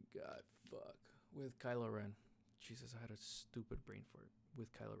with Kylo Ren. Jesus, I had a stupid brain for it.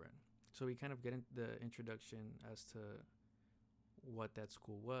 With Kylo Ren. So we kind of get into the introduction as to what that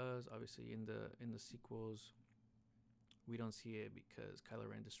school was. Obviously, in the sequels, we don't see it because Kylo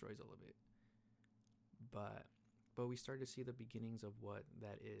Ren destroys all of it. But we start to see the beginnings of what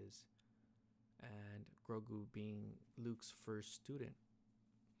that is, and Grogu being Luke's first student.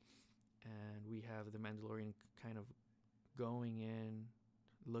 And we have the Mandalorian kind of going in,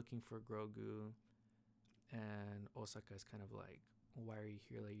 looking for Grogu, and Osaka is kind of like why are you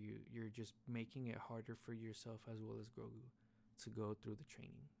here? Like you're just making it harder for yourself as well as Grogu to go through the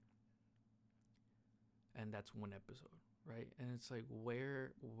training. And that's one episode, right? And it's like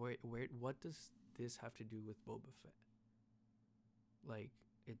where what does this have to do with Boba Fett? Like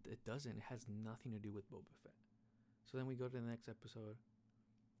it doesn't. It has nothing to do with Boba Fett. So then we go to the next episode,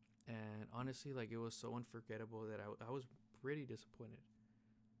 and honestly, like, it was so unforgettable that I was pretty disappointed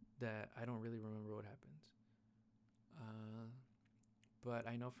that I don't really remember what happens. Uh, but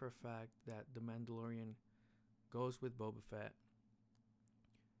I know for a fact that the Mandalorian goes with Boba Fett.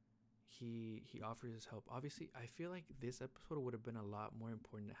 He offers his help. Obviously, I feel like this episode would have been a lot more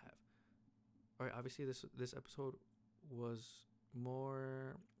important to have. All right, obviously this episode was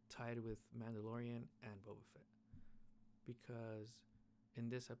more tied with Mandalorian and Boba Fett, because in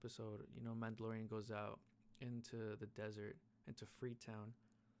this episode, Mandalorian goes out into the desert, into Freetown,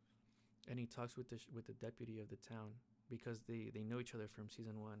 and he talks with the deputy of the town, because they know each other from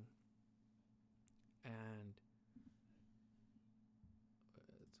season 1. And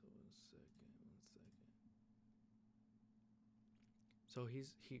so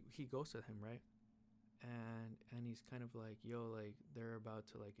he goes to him, right? And he's kind of like, yo, like, they're about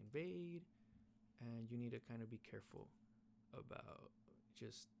to, like, invade, and you need to kind of be careful about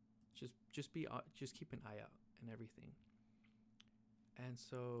just keep an eye out and everything. And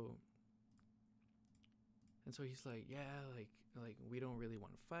so he's like, yeah, like we don't really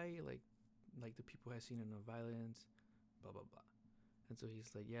want to fight, like the people have seen enough violence, blah blah blah. And so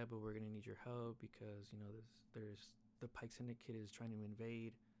he's like, yeah, but we're gonna need your help, because there's the Pike Syndicate is trying to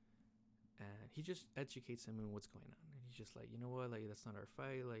invade. And he just educates him in what's going on, and he's just like, you know what, like, that's not our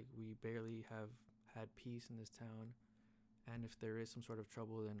fight. Like, we barely have had peace in this town, and if there is some sort of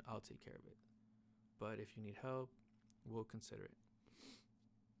trouble, then I'll take care of it. But if you need help, we'll consider it.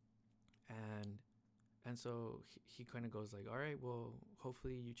 And so he kind of goes like, all right, well,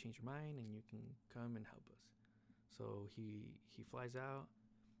 hopefully you change your mind and you can come and help us. So he flies out,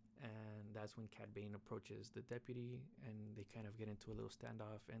 and that's when Cad Bane approaches the deputy, and they kind of get into a little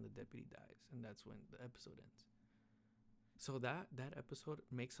standoff, and the deputy dies, and that's when the episode ends. So that episode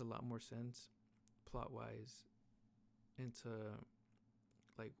makes a lot more sense plot wise into,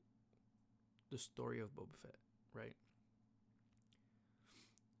 like, the story of Boba Fett, right?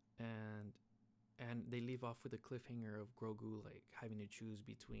 And they leave off with a cliffhanger of Grogu, like, having to choose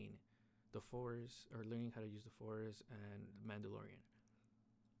between the Force, or learning how to use the Force, and Mandalorian.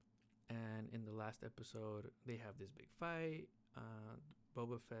 And in the last episode, they have this big fight.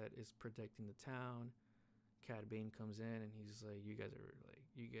 Boba Fett is protecting the town. Cad Bane comes in, and he's like, you guys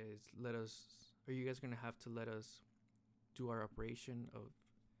are you guys gonna have to let us do our operation of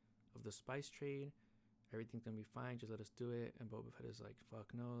the spice trade? Everything's gonna be fine, just let us do it. And Boba Fett is like,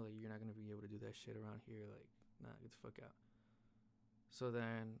 fuck no, like, you're not gonna be able to do that shit around here, like, nah, get the fuck out. So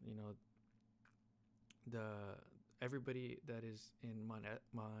then, the everybody that is in Mon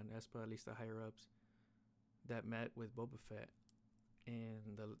Espa, at least the higher ups, that met with Boba Fett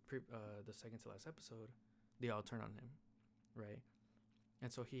in the second to last episode, they all turn on him, right?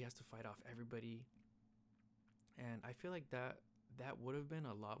 And so he has to fight off everybody. And I feel like that would have been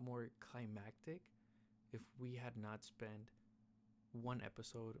a lot more climactic if we had not spent one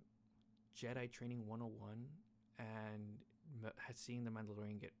episode Jedi Training 101 and had seen the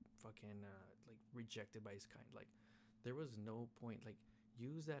Mandalorian get fucking like, rejected by his kind. Like, there was no point. Like,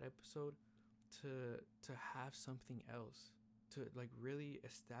 use that episode to have something else, to, like, really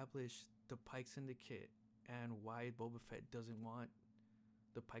establish the Pike Syndicate and why Boba Fett doesn't want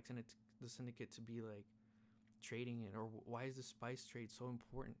the Syndicate to be, like, trading it, or why is the spice trade so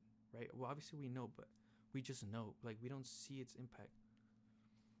important, right? Well, obviously we know, but we just know, like, we don't see its impact.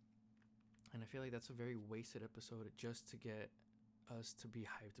 And I feel like that's a very wasted episode just to get us to be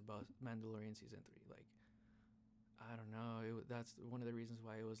hyped about Mandalorian season 3. Like, I don't know, that's one of the reasons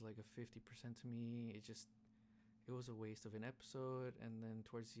why it was like a 50% to me. It was a waste of an episode. And then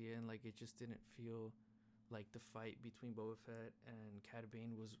towards the end, like, it just didn't feel like the fight between Boba Fett and Cad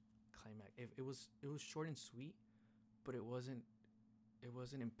Bane was climax. It was short and sweet, but it wasn't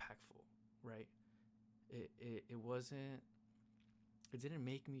impactful, right? It wasn't. It didn't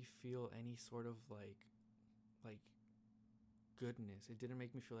make me feel any sort of like goodness. It didn't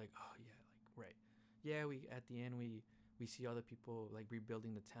make me feel like, oh yeah, like, right, yeah. We at the end we see all the people, like,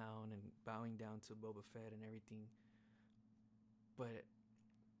 rebuilding the town and bowing down to Boba Fett and everything. But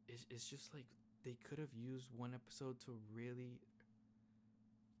it's just like they could have used one episode to really.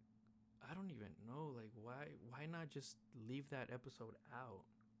 I don't even know, like, why not just leave that episode out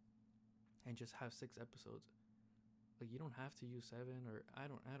and just have 6 episodes? Like, you don't have to use 7, or I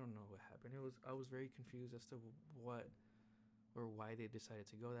don't know what happened. I was very confused as to what or why they decided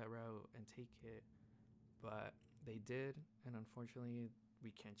to go that route and take it, but they did, and unfortunately,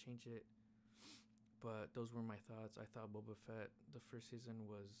 we can't change it. But those were my thoughts. I thought Boba Fett, the first season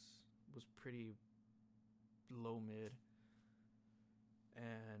was pretty low mid,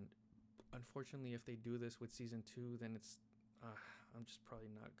 and unfortunately, if they do this with season 2, then it's I'm just probably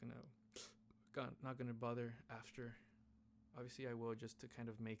not gonna bother after. Obviously, I will, just to kind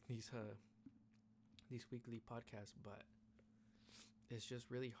of make these weekly podcasts, but it's just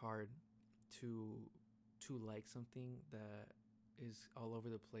really hard to like something that is all over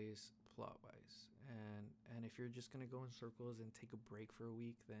the place plot wise, and if you're just gonna go in circles and take a break for a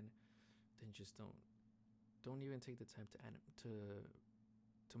week, then just don't even take the time to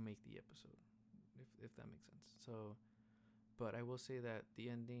make the episode, if that makes sense. So, but I will say that the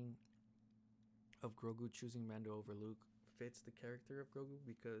ending of Grogu choosing Mando over Luke fits the character of Grogu,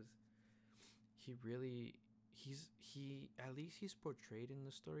 because he at least he's portrayed in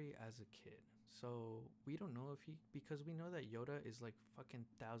the story as a kid. So we don't know if because we know that Yoda is like fucking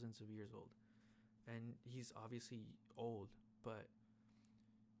thousands of years old, and he's obviously old, but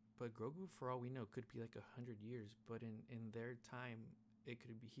Grogu, for all we know, could be like 100 years. But in their time,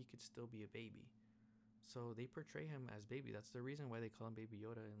 he could still be a baby. So they portray him as baby. That's the reason why they call him Baby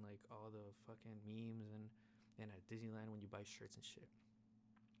Yoda in like all the fucking memes and at Disneyland when you buy shirts and shit.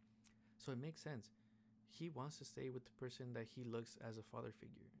 So it makes sense. He wants to stay with the person that he looks as a father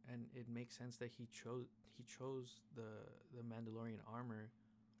figure, and it makes sense that he chose the Mandalorian armor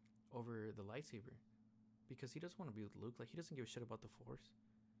over the lightsaber, because he doesn't want to be with Luke. Like, he doesn't give a shit about the Force.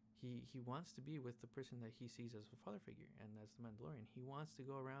 He wants to be with the person that he sees as a father figure, and that's the Mandalorian. He wants to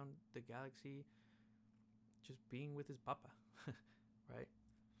go around the galaxy just being with his papa, right?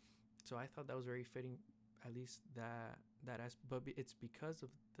 So I thought that was very fitting, at least but it's because of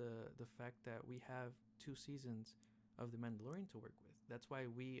the fact that we have 2 seasons of the Mandalorian to work with. That's why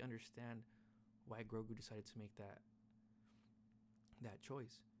we understand why Grogu decided to make that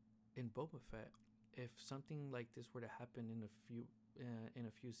choice. In Boba Fett, if something like this were to happen in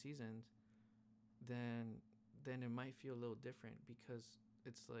a few seasons, then it might feel a little different, because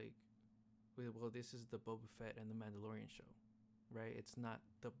it's like, well, this is the Boba Fett and the Mandalorian show, right? It's not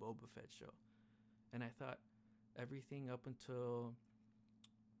the Boba Fett show. And I thought everything up until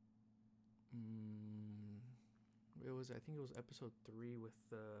I think it was episode 3 with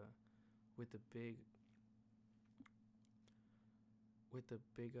the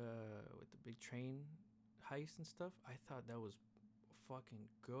big train heist and stuff. I thought that was fucking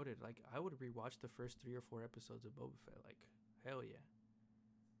goated. Like, I would rewatch the first 3 or 4 episodes of Boba Fett. Like, hell yeah.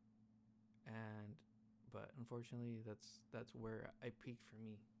 But unfortunately, that's where I peaked for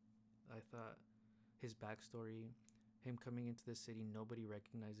me. I thought his backstory, him coming into the city, nobody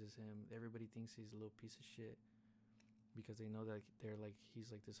recognizes him. Everybody thinks he's a little piece of shit, because they know that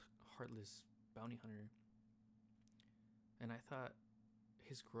he's like this heartless bounty hunter. And I thought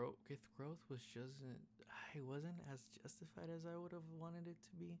his growth was just, it wasn't as justified as I would have wanted it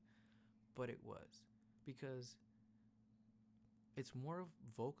to be, but it was, because it's more of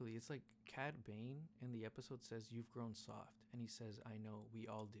vocally. It's like Cad Bane in the episode says, "You've grown soft," and he says, "I know, we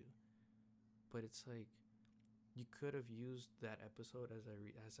all do." But it's like, you could have used that episode,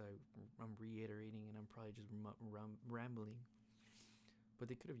 I'm reiterating, and I'm probably just rambling, but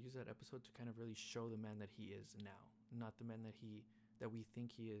they could have used that episode to kind of really show the man that he is now, not the man that we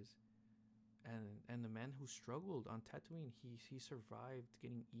think he is, and the man who struggled on Tatooine. He survived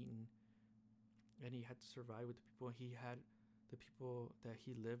getting eaten, and he had to survive with the people that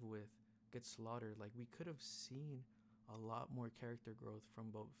he lived with get slaughtered. Like, we could have seen a lot more character growth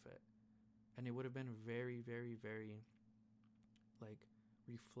from Boba Fett, and it would have been very, very, very, like,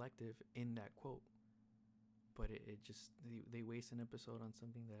 reflective in that quote. But it just, they waste an episode on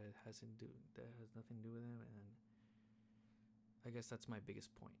something that has nothing to do with him. And I guess that's my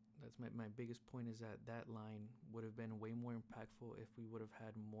biggest point. That's my biggest point, is that line would have been way more impactful if we would have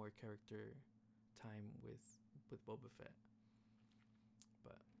had more character time with Boba Fett.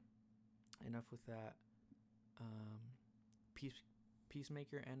 But enough with that.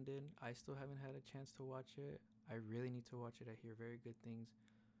 Peacemaker ended. I still haven't had a chance to watch it. I really need to watch it. I hear very good things.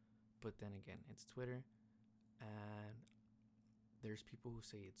 But then again, it's Twitter, and there's people who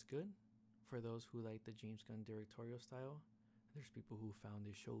say it's good, for those who like the James Gunn directorial style. There's people who found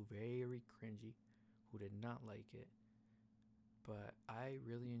this show very cringy, who did not like it. But I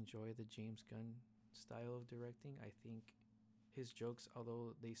really enjoy the James Gunn style of directing. I think his jokes,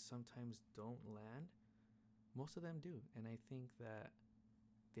 although they sometimes don't land, most of them do. And I think that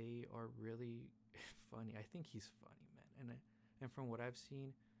they are really funny. I think he's funny, man. And from what I've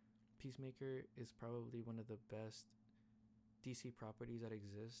seen, Peacemaker is probably one of the best DC properties that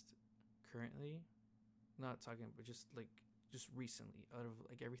exist currently. Not talking, but just recently, out of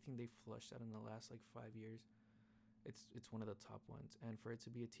like everything they flushed out in the last like 5 years, it's one of the top ones. And for it to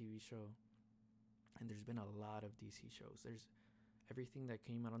be a TV show, and there's been a lot of DC shows. There's everything that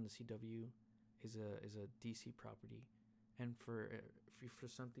came out on the CW is a DC property, and for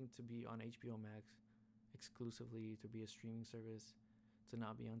something to be on HBO Max exclusively, to be a streaming service, to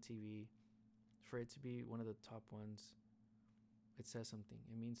not be on TV, for it to be one of the top ones, it says something.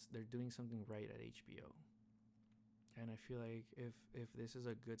 It means they're doing something right at HBO. And I feel like if this is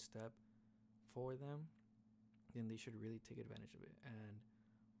a good step for them, then they should really take advantage of it. And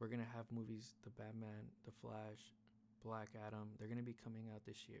we're gonna have movies, The Batman, The Flash, Black Adam. They're gonna be coming out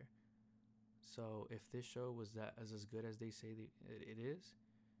this year. So if this show was that as good as they say it is,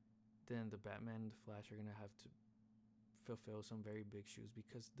 then the Batman and the Flash are gonna have to fulfill some very big shoes,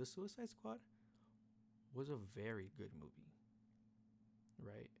 because the Suicide Squad was a very good movie,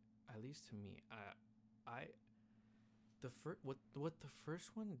 right? At least to me. I the first what the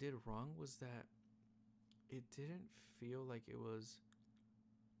first one did wrong was that it didn't feel like it was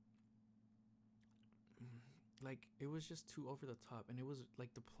like it was just too over the top, and it was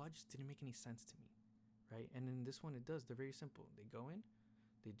like the plot just didn't make any sense to me, right? And in this one it does. They're very simple. They go in,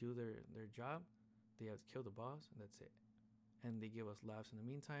 they do their job, they have to kill the boss, and that's it. And they give us laughs in the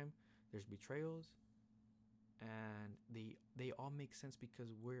meantime. There's betrayals, and they all make sense because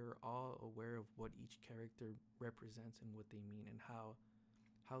we're all aware of what each character represents and what they mean and how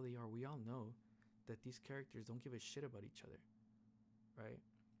they are. We all know that these characters don't give a shit about each other, right?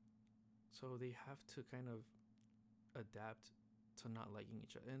 So they have to kind of adapt to not liking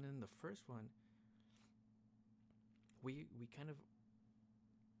each other. And in the first one, we kind of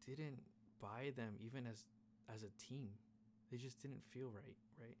didn't buy them even as a team. They just didn't feel right,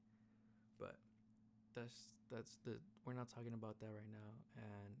 right? But that's the we're not talking about that right now.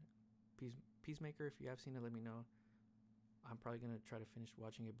 And Peacemaker, if you have seen it, let me know. I'm probably gonna try to finish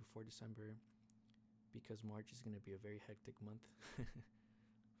watching it before December, because March is gonna be a very hectic month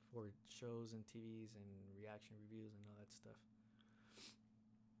for shows and TVs and reaction reviews and all that stuff.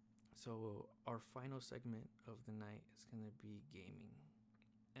 So our final segment of the night is gonna be gaming,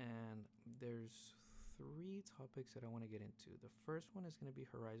 and there's 3 topics that I want to get into. The first one is going to be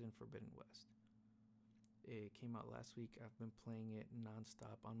Horizon Forbidden West. It came out last week. I've been playing it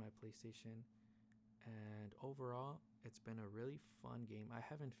nonstop on my PlayStation, and overall, it's been a really fun game. I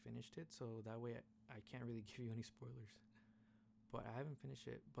haven't finished it, so that way I can't really give you any spoilers. But I haven't finished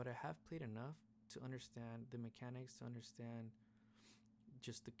it, but I have played enough to understand the mechanics, to understand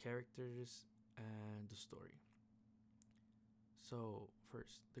just the characters and the story. So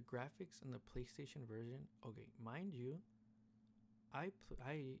first, the graphics in the PlayStation version. Okay, mind you, I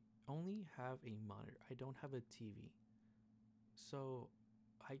only have a monitor. I don't have a TV, so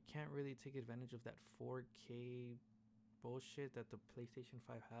I can't really take advantage of that 4K bullshit that the PlayStation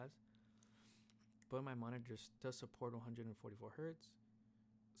 5 has. But my monitor does support 144 hertz,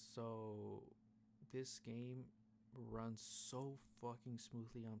 so this game runs so fucking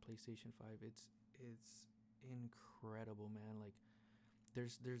smoothly on PlayStation 5. It's incredible, man. Like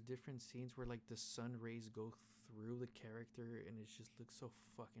there's different scenes where like the sun rays go through the character, and it just looks so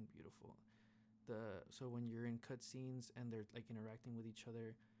fucking beautiful. So when you're in cutscenes and they're like interacting with each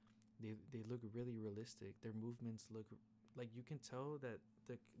other, they look really realistic. Their movements look like you can tell that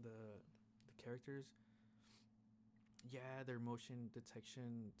the characters, yeah, their motion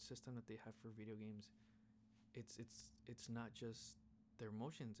detection system that they have for video games, it's not just their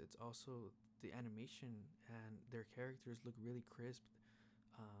motions, it's also the animation, and their characters look really crisp.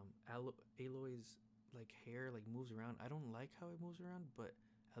 Aloy's like hair like moves around. I don't like how it moves around, but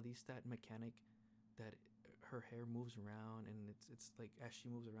at least that mechanic that her hair moves around, and it's like as she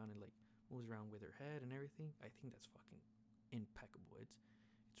moves around, and like moves around with her head and everything. I think that's fucking impeccable.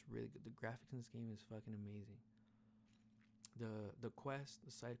 It's really good. The graphics in this game is fucking amazing. The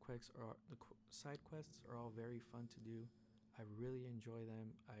side quests are all very fun to do. I really enjoy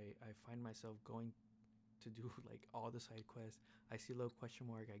them. I find myself going to do like all the side quests. I see a little question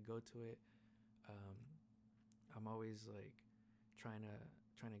mark, I go to it. I'm always like trying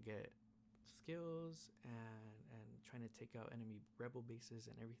to get skills, and trying to take out enemy rebel bases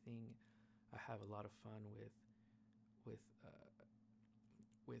and everything. I have a lot of fun with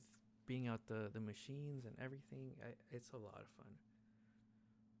being out the machines and everything. It's a lot of fun.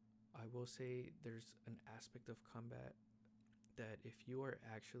 I will say there's an aspect of combat that if you are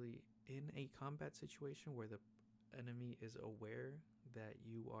actually in a combat situation where the enemy is aware that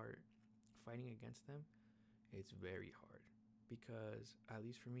you are fighting against them, it's very hard. Because at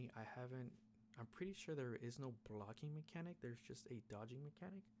least for me, I haven't I'm pretty sure there is no blocking mechanic. There's just a dodging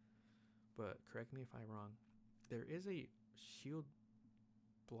mechanic. But correct me if I'm wrong. There is a shield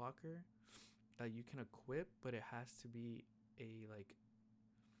blocker that you can equip, but it has to be a like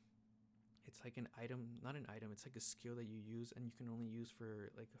it's like an item, not an item. It's like a skill that you use, and you can only use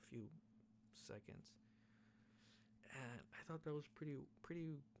for like a few seconds. And I thought that was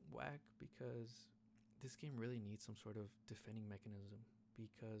pretty whack because this game really needs some sort of defending mechanism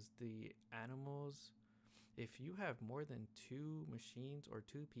because the animals, if you have more than two machines or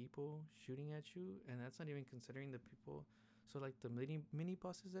two people shooting at you, and that's not even considering the people, so like the mini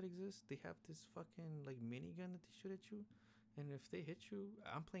bosses that exist, they have this fucking like minigun that they shoot at you, and if they hit you,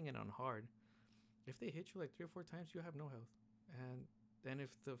 I'm playing it on hard. If they hit you like 3 or 4 times, you have no health, and then if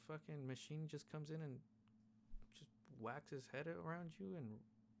the fucking machine just comes in and just whacks his head around you and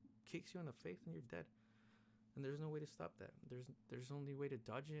kicks you in the face, and you're dead. And there's no way to stop that. There's only way to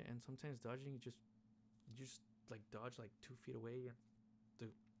dodge it, and sometimes dodging you just like dodge like 2 feet away, and the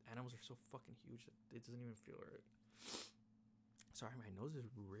animals are so fucking huge that it doesn't even feel right. Sorry, my nose is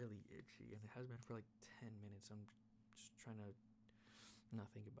really itchy, and it has been for like 10 minutes. I'm just trying to not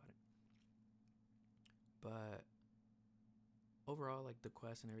think about it. But overall, like the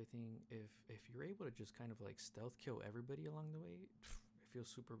quest and everything, if you're able to just kind of like stealth kill everybody along the way, it feels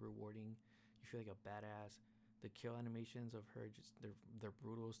super rewarding. You feel like a badass. The kill animations of her they're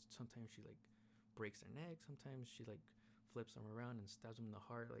brutal. Sometimes she like breaks their neck. Sometimes she like flips them around and stabs them in the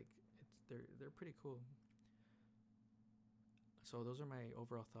heart. Like they're pretty cool. So those are my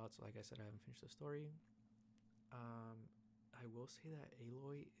overall thoughts. Like I said, I haven't finished the story. Um, I will say that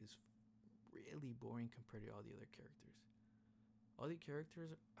Aloy is really boring compared to all the other characters. All the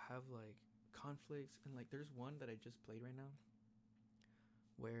characters have like conflicts, and like there's one that I just played right now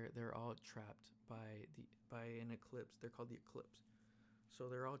where they're all trapped by an eclipse. They're called the Eclipse. So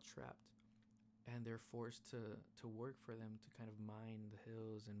they're all trapped, and they're forced to work for them to kind of mine the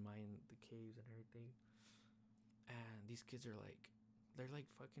hills and mine the caves and everything. And these kids are like, they're like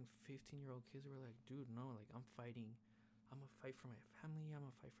fucking 15-year-old kids who are like, dude, no, like I'm fighting. I'm gonna fight for my family. I'm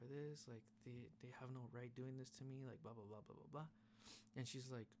gonna fight for this. Like they have no right doing this to me. Like blah blah blah blah blah blah. And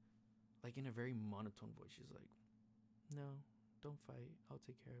she's like in a very monotone voice, she's like, no, don't fight. I'll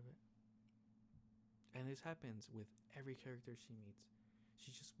take care of it. And this happens with every character she meets.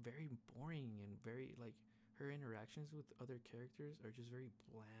 She's just very boring and very like her interactions with other characters are just very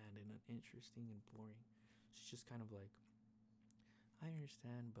bland and uninteresting and boring. She's just kind of like, I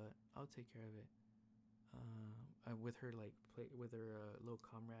understand, but I'll take care of it. With her like play with her little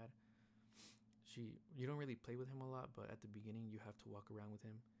comrade, you don't really play with him a lot, but at the beginning you have to walk around with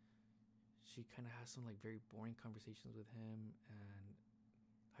him. She kind of has some like very boring conversations with him, and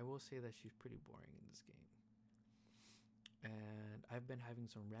I will say that she's pretty boring in this game. And I've been having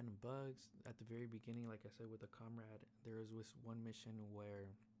some random bugs at the very beginning. Like I said, with a comrade, there was this one mission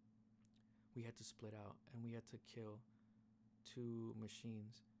where we had to split out and we had to kill two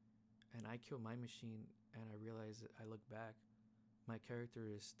machines, and I killed my machine, and I realized that I look back, my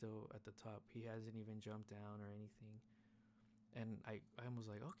character is still at the top. He hasn't even jumped down or anything. And I was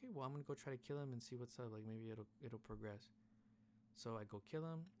like, okay, well, I'm gonna go try to kill him and see what's up. Like maybe it'll progress. So I go kill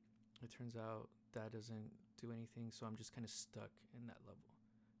him. It turns out that doesn't do anything. So I'm just kind of stuck in that level.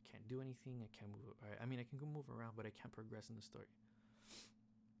 Can't do anything. I can't move. I mean, I can go move around, but I can't progress in the story.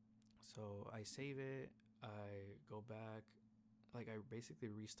 So I save it. I go back. Like I basically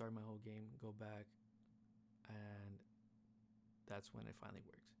restart my whole game. Go back, and that's when it finally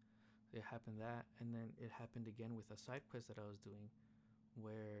works. It happened that, and then it happened again with a side quest that I was doing,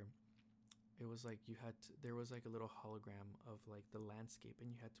 where it was like there was like a little hologram of like the landscape,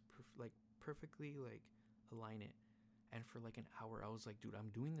 and you had to perfectly like align it. And for like an hour, I was like, dude,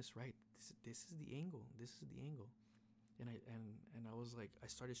 I'm doing this right. This is the angle. This is the angle. And I was like, I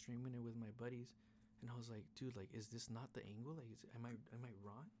started streaming it with my buddies, and I was like, dude, like, is this not the angle? Like, am I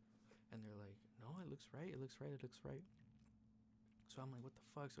wrong? And they're like, no, it looks right. It looks right. It looks right. So I'm like, what the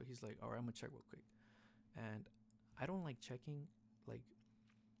fuck? So he's like, all right, I'm gonna check real quick. And I don't like checking like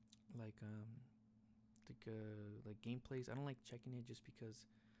like um like gameplays. I don't like checking it just because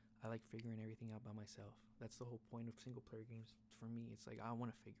I like figuring everything out by myself. That's the whole point of single player games for me. It's like I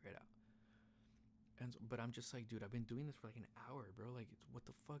want to figure it out. And but I'm just like, dude, I've been doing this for like an hour, bro. Like, what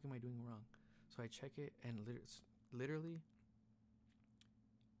the fuck am I doing wrong? So I check it, and literally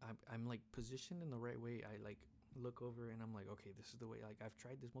I'm like positioned in the right way. I like look over, and I'm like, okay, this is the way. Like, I've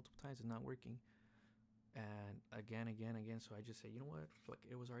tried this multiple times, it's not working. And again. So I just say, you know what? Fuck.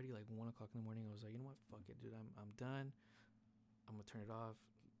 It was already like 1:00 in the morning. I was like, you know what? Fuck it, dude. I'm done. I'm gonna turn it off.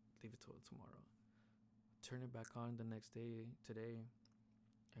 Leave it till tomorrow. Turn it back on the next day, today,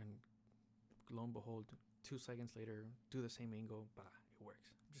 and lo and behold, 2 seconds later, do the same angle, bah, it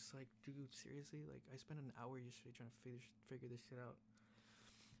works. I'm just like, dude, seriously? Like, I spent an hour yesterday trying to figure this shit out,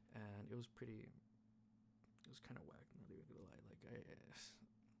 and it was kind of whack. I'm not even gonna lie. Like,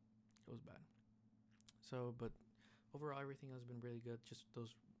 it was bad. So, but overall, everything has been really good. Just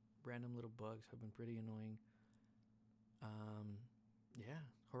those random little bugs have been pretty annoying. Yeah,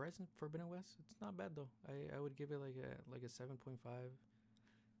 Horizon Forbidden West, it's not bad though. I would give it like a 7.5.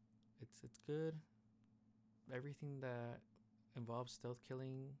 It's good. Everything that involves stealth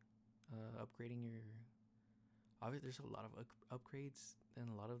killing, upgrading your. Obviously, there's a lot of upgrades, and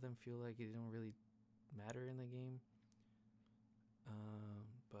a lot of them feel like it don't really matter in the game.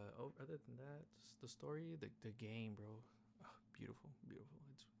 But other than that, just the story, the game, bro, oh, beautiful, beautiful.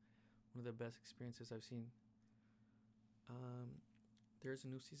 It's one of the best experiences I've seen. There's a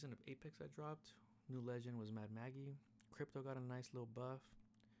new season of Apex that dropped. New legend was Mad Maggie. Crypto got a nice little buff.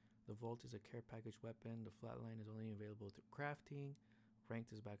 The Volt is a care package weapon. The Flatline is only available through crafting.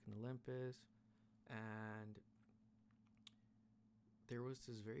 Ranked is back in Olympus. And there was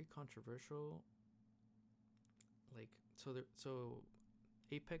this very controversial, like, so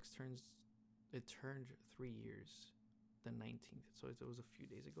Apex turned 3 years, the 19th. So it was a few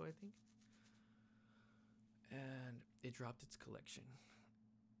days ago, I think. And it dropped its collection.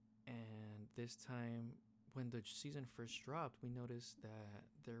 And this time, when the season first dropped, we noticed that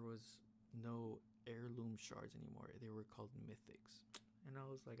there was no heirloom shards anymore. They were called mythics. And I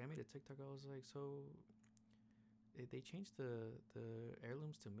was like, I made a TikTok. I was like, so they changed the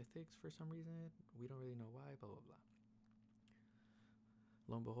heirlooms to mythics for some reason. We don't really know why, blah, blah, blah.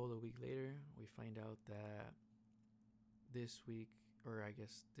 Lo and behold, a week later, we find out that this week, or I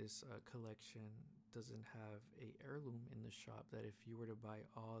guess this collection doesn't have a heirloom in the shop. That if you were to buy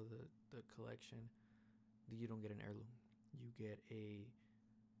all the collection, you don't get an heirloom. You get a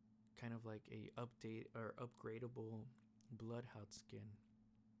kind of like a update or upgradable Bloodhound skin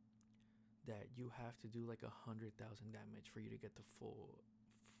that you have to do like 100,000 damage for you to get the full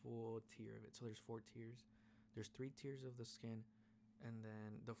tier of it. So there's 4 tiers. There's 3 tiers of the skin, and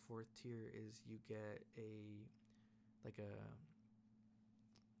then the 4th tier is you get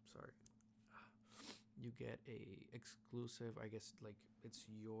you get a exclusive, I guess, like it's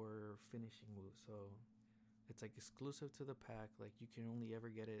your finishing move. So it's like exclusive to the pack. Like you can only ever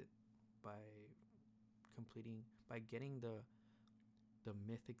get it by getting the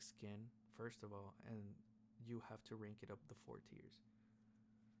mythic skin first of all, and you have to rank it up the 4 tiers,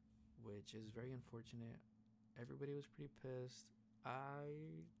 which is very unfortunate. Everybody was pretty pissed. I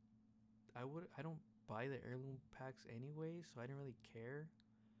don't buy the heirloom packs anyway, so I didn't really care.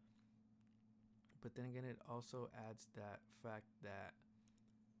 But then again, it also adds that fact that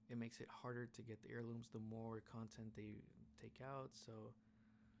it makes it harder to get the heirlooms the more content they take out. So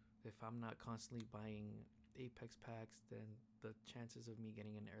if I'm not constantly buying Apex packs, then the chances of me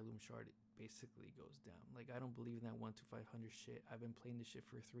getting an heirloom shard basically goes down. Like, I don't believe in that 1 to 500 shit. I've been playing this shit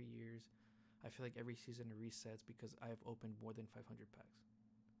for 3 years. I feel like every season it resets because I've opened more than 500 packs.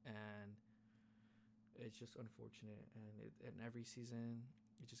 And it's just unfortunate. And every season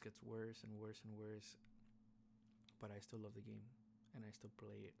it just gets worse and worse and worse. But I still love the game and I still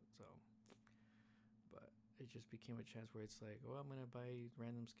play it. So, but it just became a chance where it's like, oh, I'm gonna buy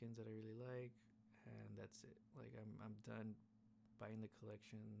random skins that I really like, and that's it. Like I'm done buying the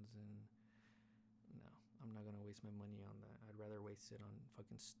collections, and no, I'm not gonna waste my money on that. I'd rather waste it on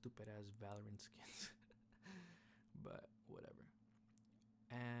fucking stupid ass Valorant skins. But whatever.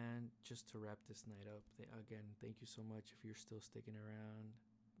 And just to wrap this night up, again, thank you so much if you're still sticking around.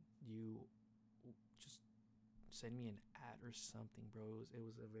 You just send me an ad or something, bro. It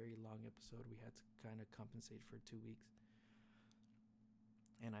was a very long episode. We had to kind of compensate for 2 weeks.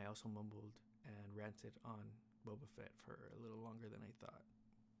 And I also mumbled and ranted on Boba Fett for a little longer than I thought.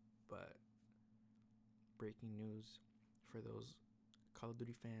 But breaking news for those Call of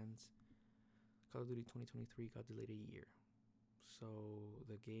Duty fans, Call of Duty 2023 got delayed a year. So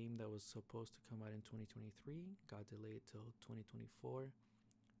the game that was supposed to come out in 2023 got delayed till 2024.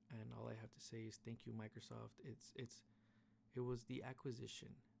 And all I have to say is thank you, Microsoft. It was the acquisition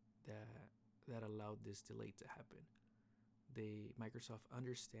that allowed this delay to happen. Microsoft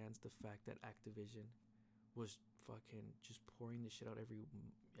understands the fact that Activision was fucking just pouring the shit out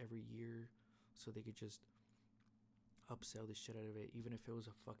every year, so they could just upsell the shit out of it. Even if it was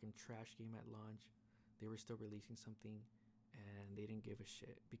a fucking trash game at launch, they were still releasing something, and they didn't give a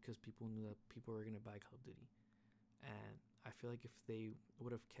shit because people knew that people were gonna buy Call of Duty. And I feel like if they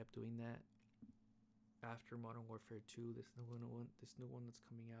would have kept doing that after Modern Warfare 2, this new one that's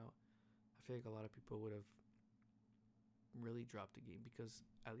coming out, I feel like a lot of people would have really dropped the game, because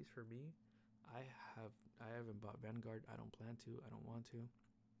at least for me, I have I haven't bought Vanguard. I don't plan to. I don't want to.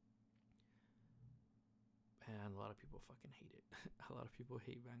 And a lot of people fucking hate it. A lot of people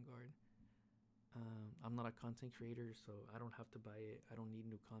hate Vanguard. I'm not a content creator, so I don't have to buy it. I don't need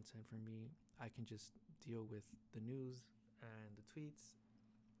new content from me. I can just deal with the news and the tweets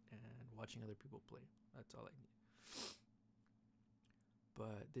and watching other people play. That's all I need.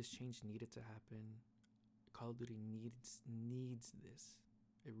 But this change needed to happen. Call of Duty needs this.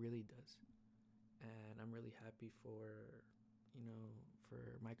 It really does. And I'm really happy for,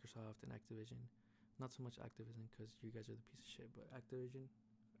 for Microsoft and Activision. Not so much Activision because you guys are the piece of shit, but Activision.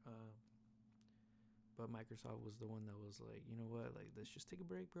 Uh, but Microsoft was the one that was like, you know what, like let's just take a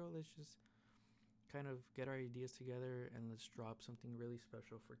break, bro. Let's just kind of get our ideas together and let's drop something really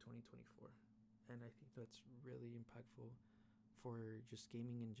special for 2024. And I think that's really impactful for just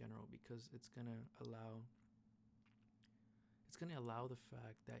gaming in general because it's gonna allow the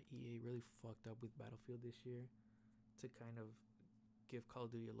fact that EA really fucked up with Battlefield this year to kind of give Call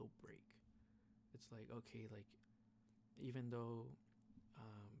of Duty a little break. It's like, okay, like even though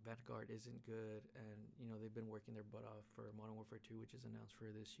Vanguard isn't good and they've been working their butt off for Modern Warfare 2, which is announced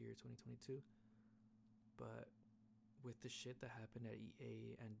for this year 2022, but with the shit that happened at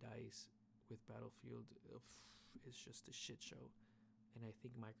EA and DICE with Battlefield, it's just a shit show. And I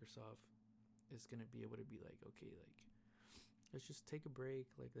think Microsoft is gonna be able to be like, okay, like let's just take a break,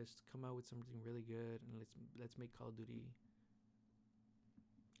 like let's come out with something really good and let's make Call of Duty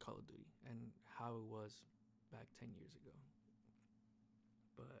and how it was back 10 years ago.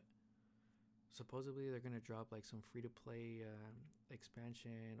 But supposedly they're gonna drop like some free-to-play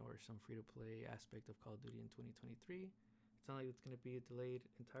expansion or some free-to-play aspect of Call of Duty in 2023. It's not like it's gonna be delayed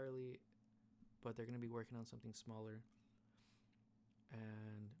entirely, but they're gonna be working on something smaller,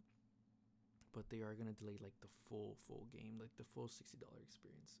 but they are gonna delay like the full game, like the full $60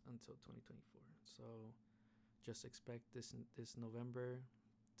 experience until 2024. So just expect this November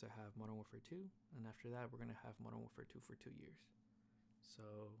to have Modern Warfare 2, and after that we're gonna have Modern Warfare 2 for 2 years. So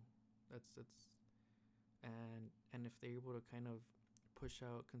that's and if they're able to kind of push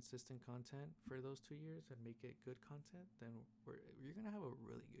out consistent content for those 2 years and make it good content, then you're gonna have a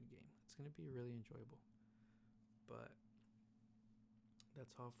really good game. It's gonna be really enjoyable. But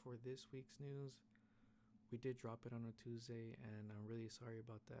that's all for this week's news. We did drop it on a Tuesday, and I'm really sorry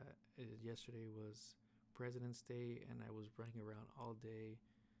about that. Yesterday was President's Day, and I was running around all day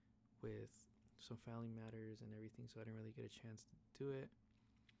with some family matters and everything, so I didn't really get a chance to do it.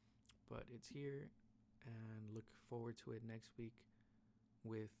 But it's here, and look forward to it next week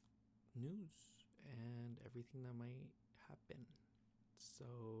with news and everything that might happen.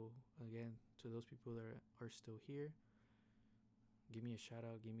 So again, to those people that are still here, give me a shout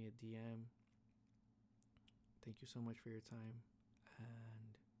out, give me a DM. Thank you so much for your time,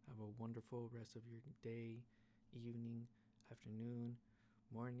 and have a wonderful rest of your day, evening, afternoon,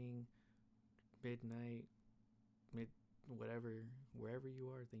 morning, midnight, whatever, wherever you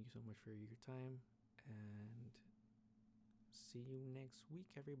are. Thank you so much for your time, and see you next week,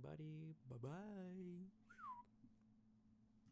 everybody. Bye bye.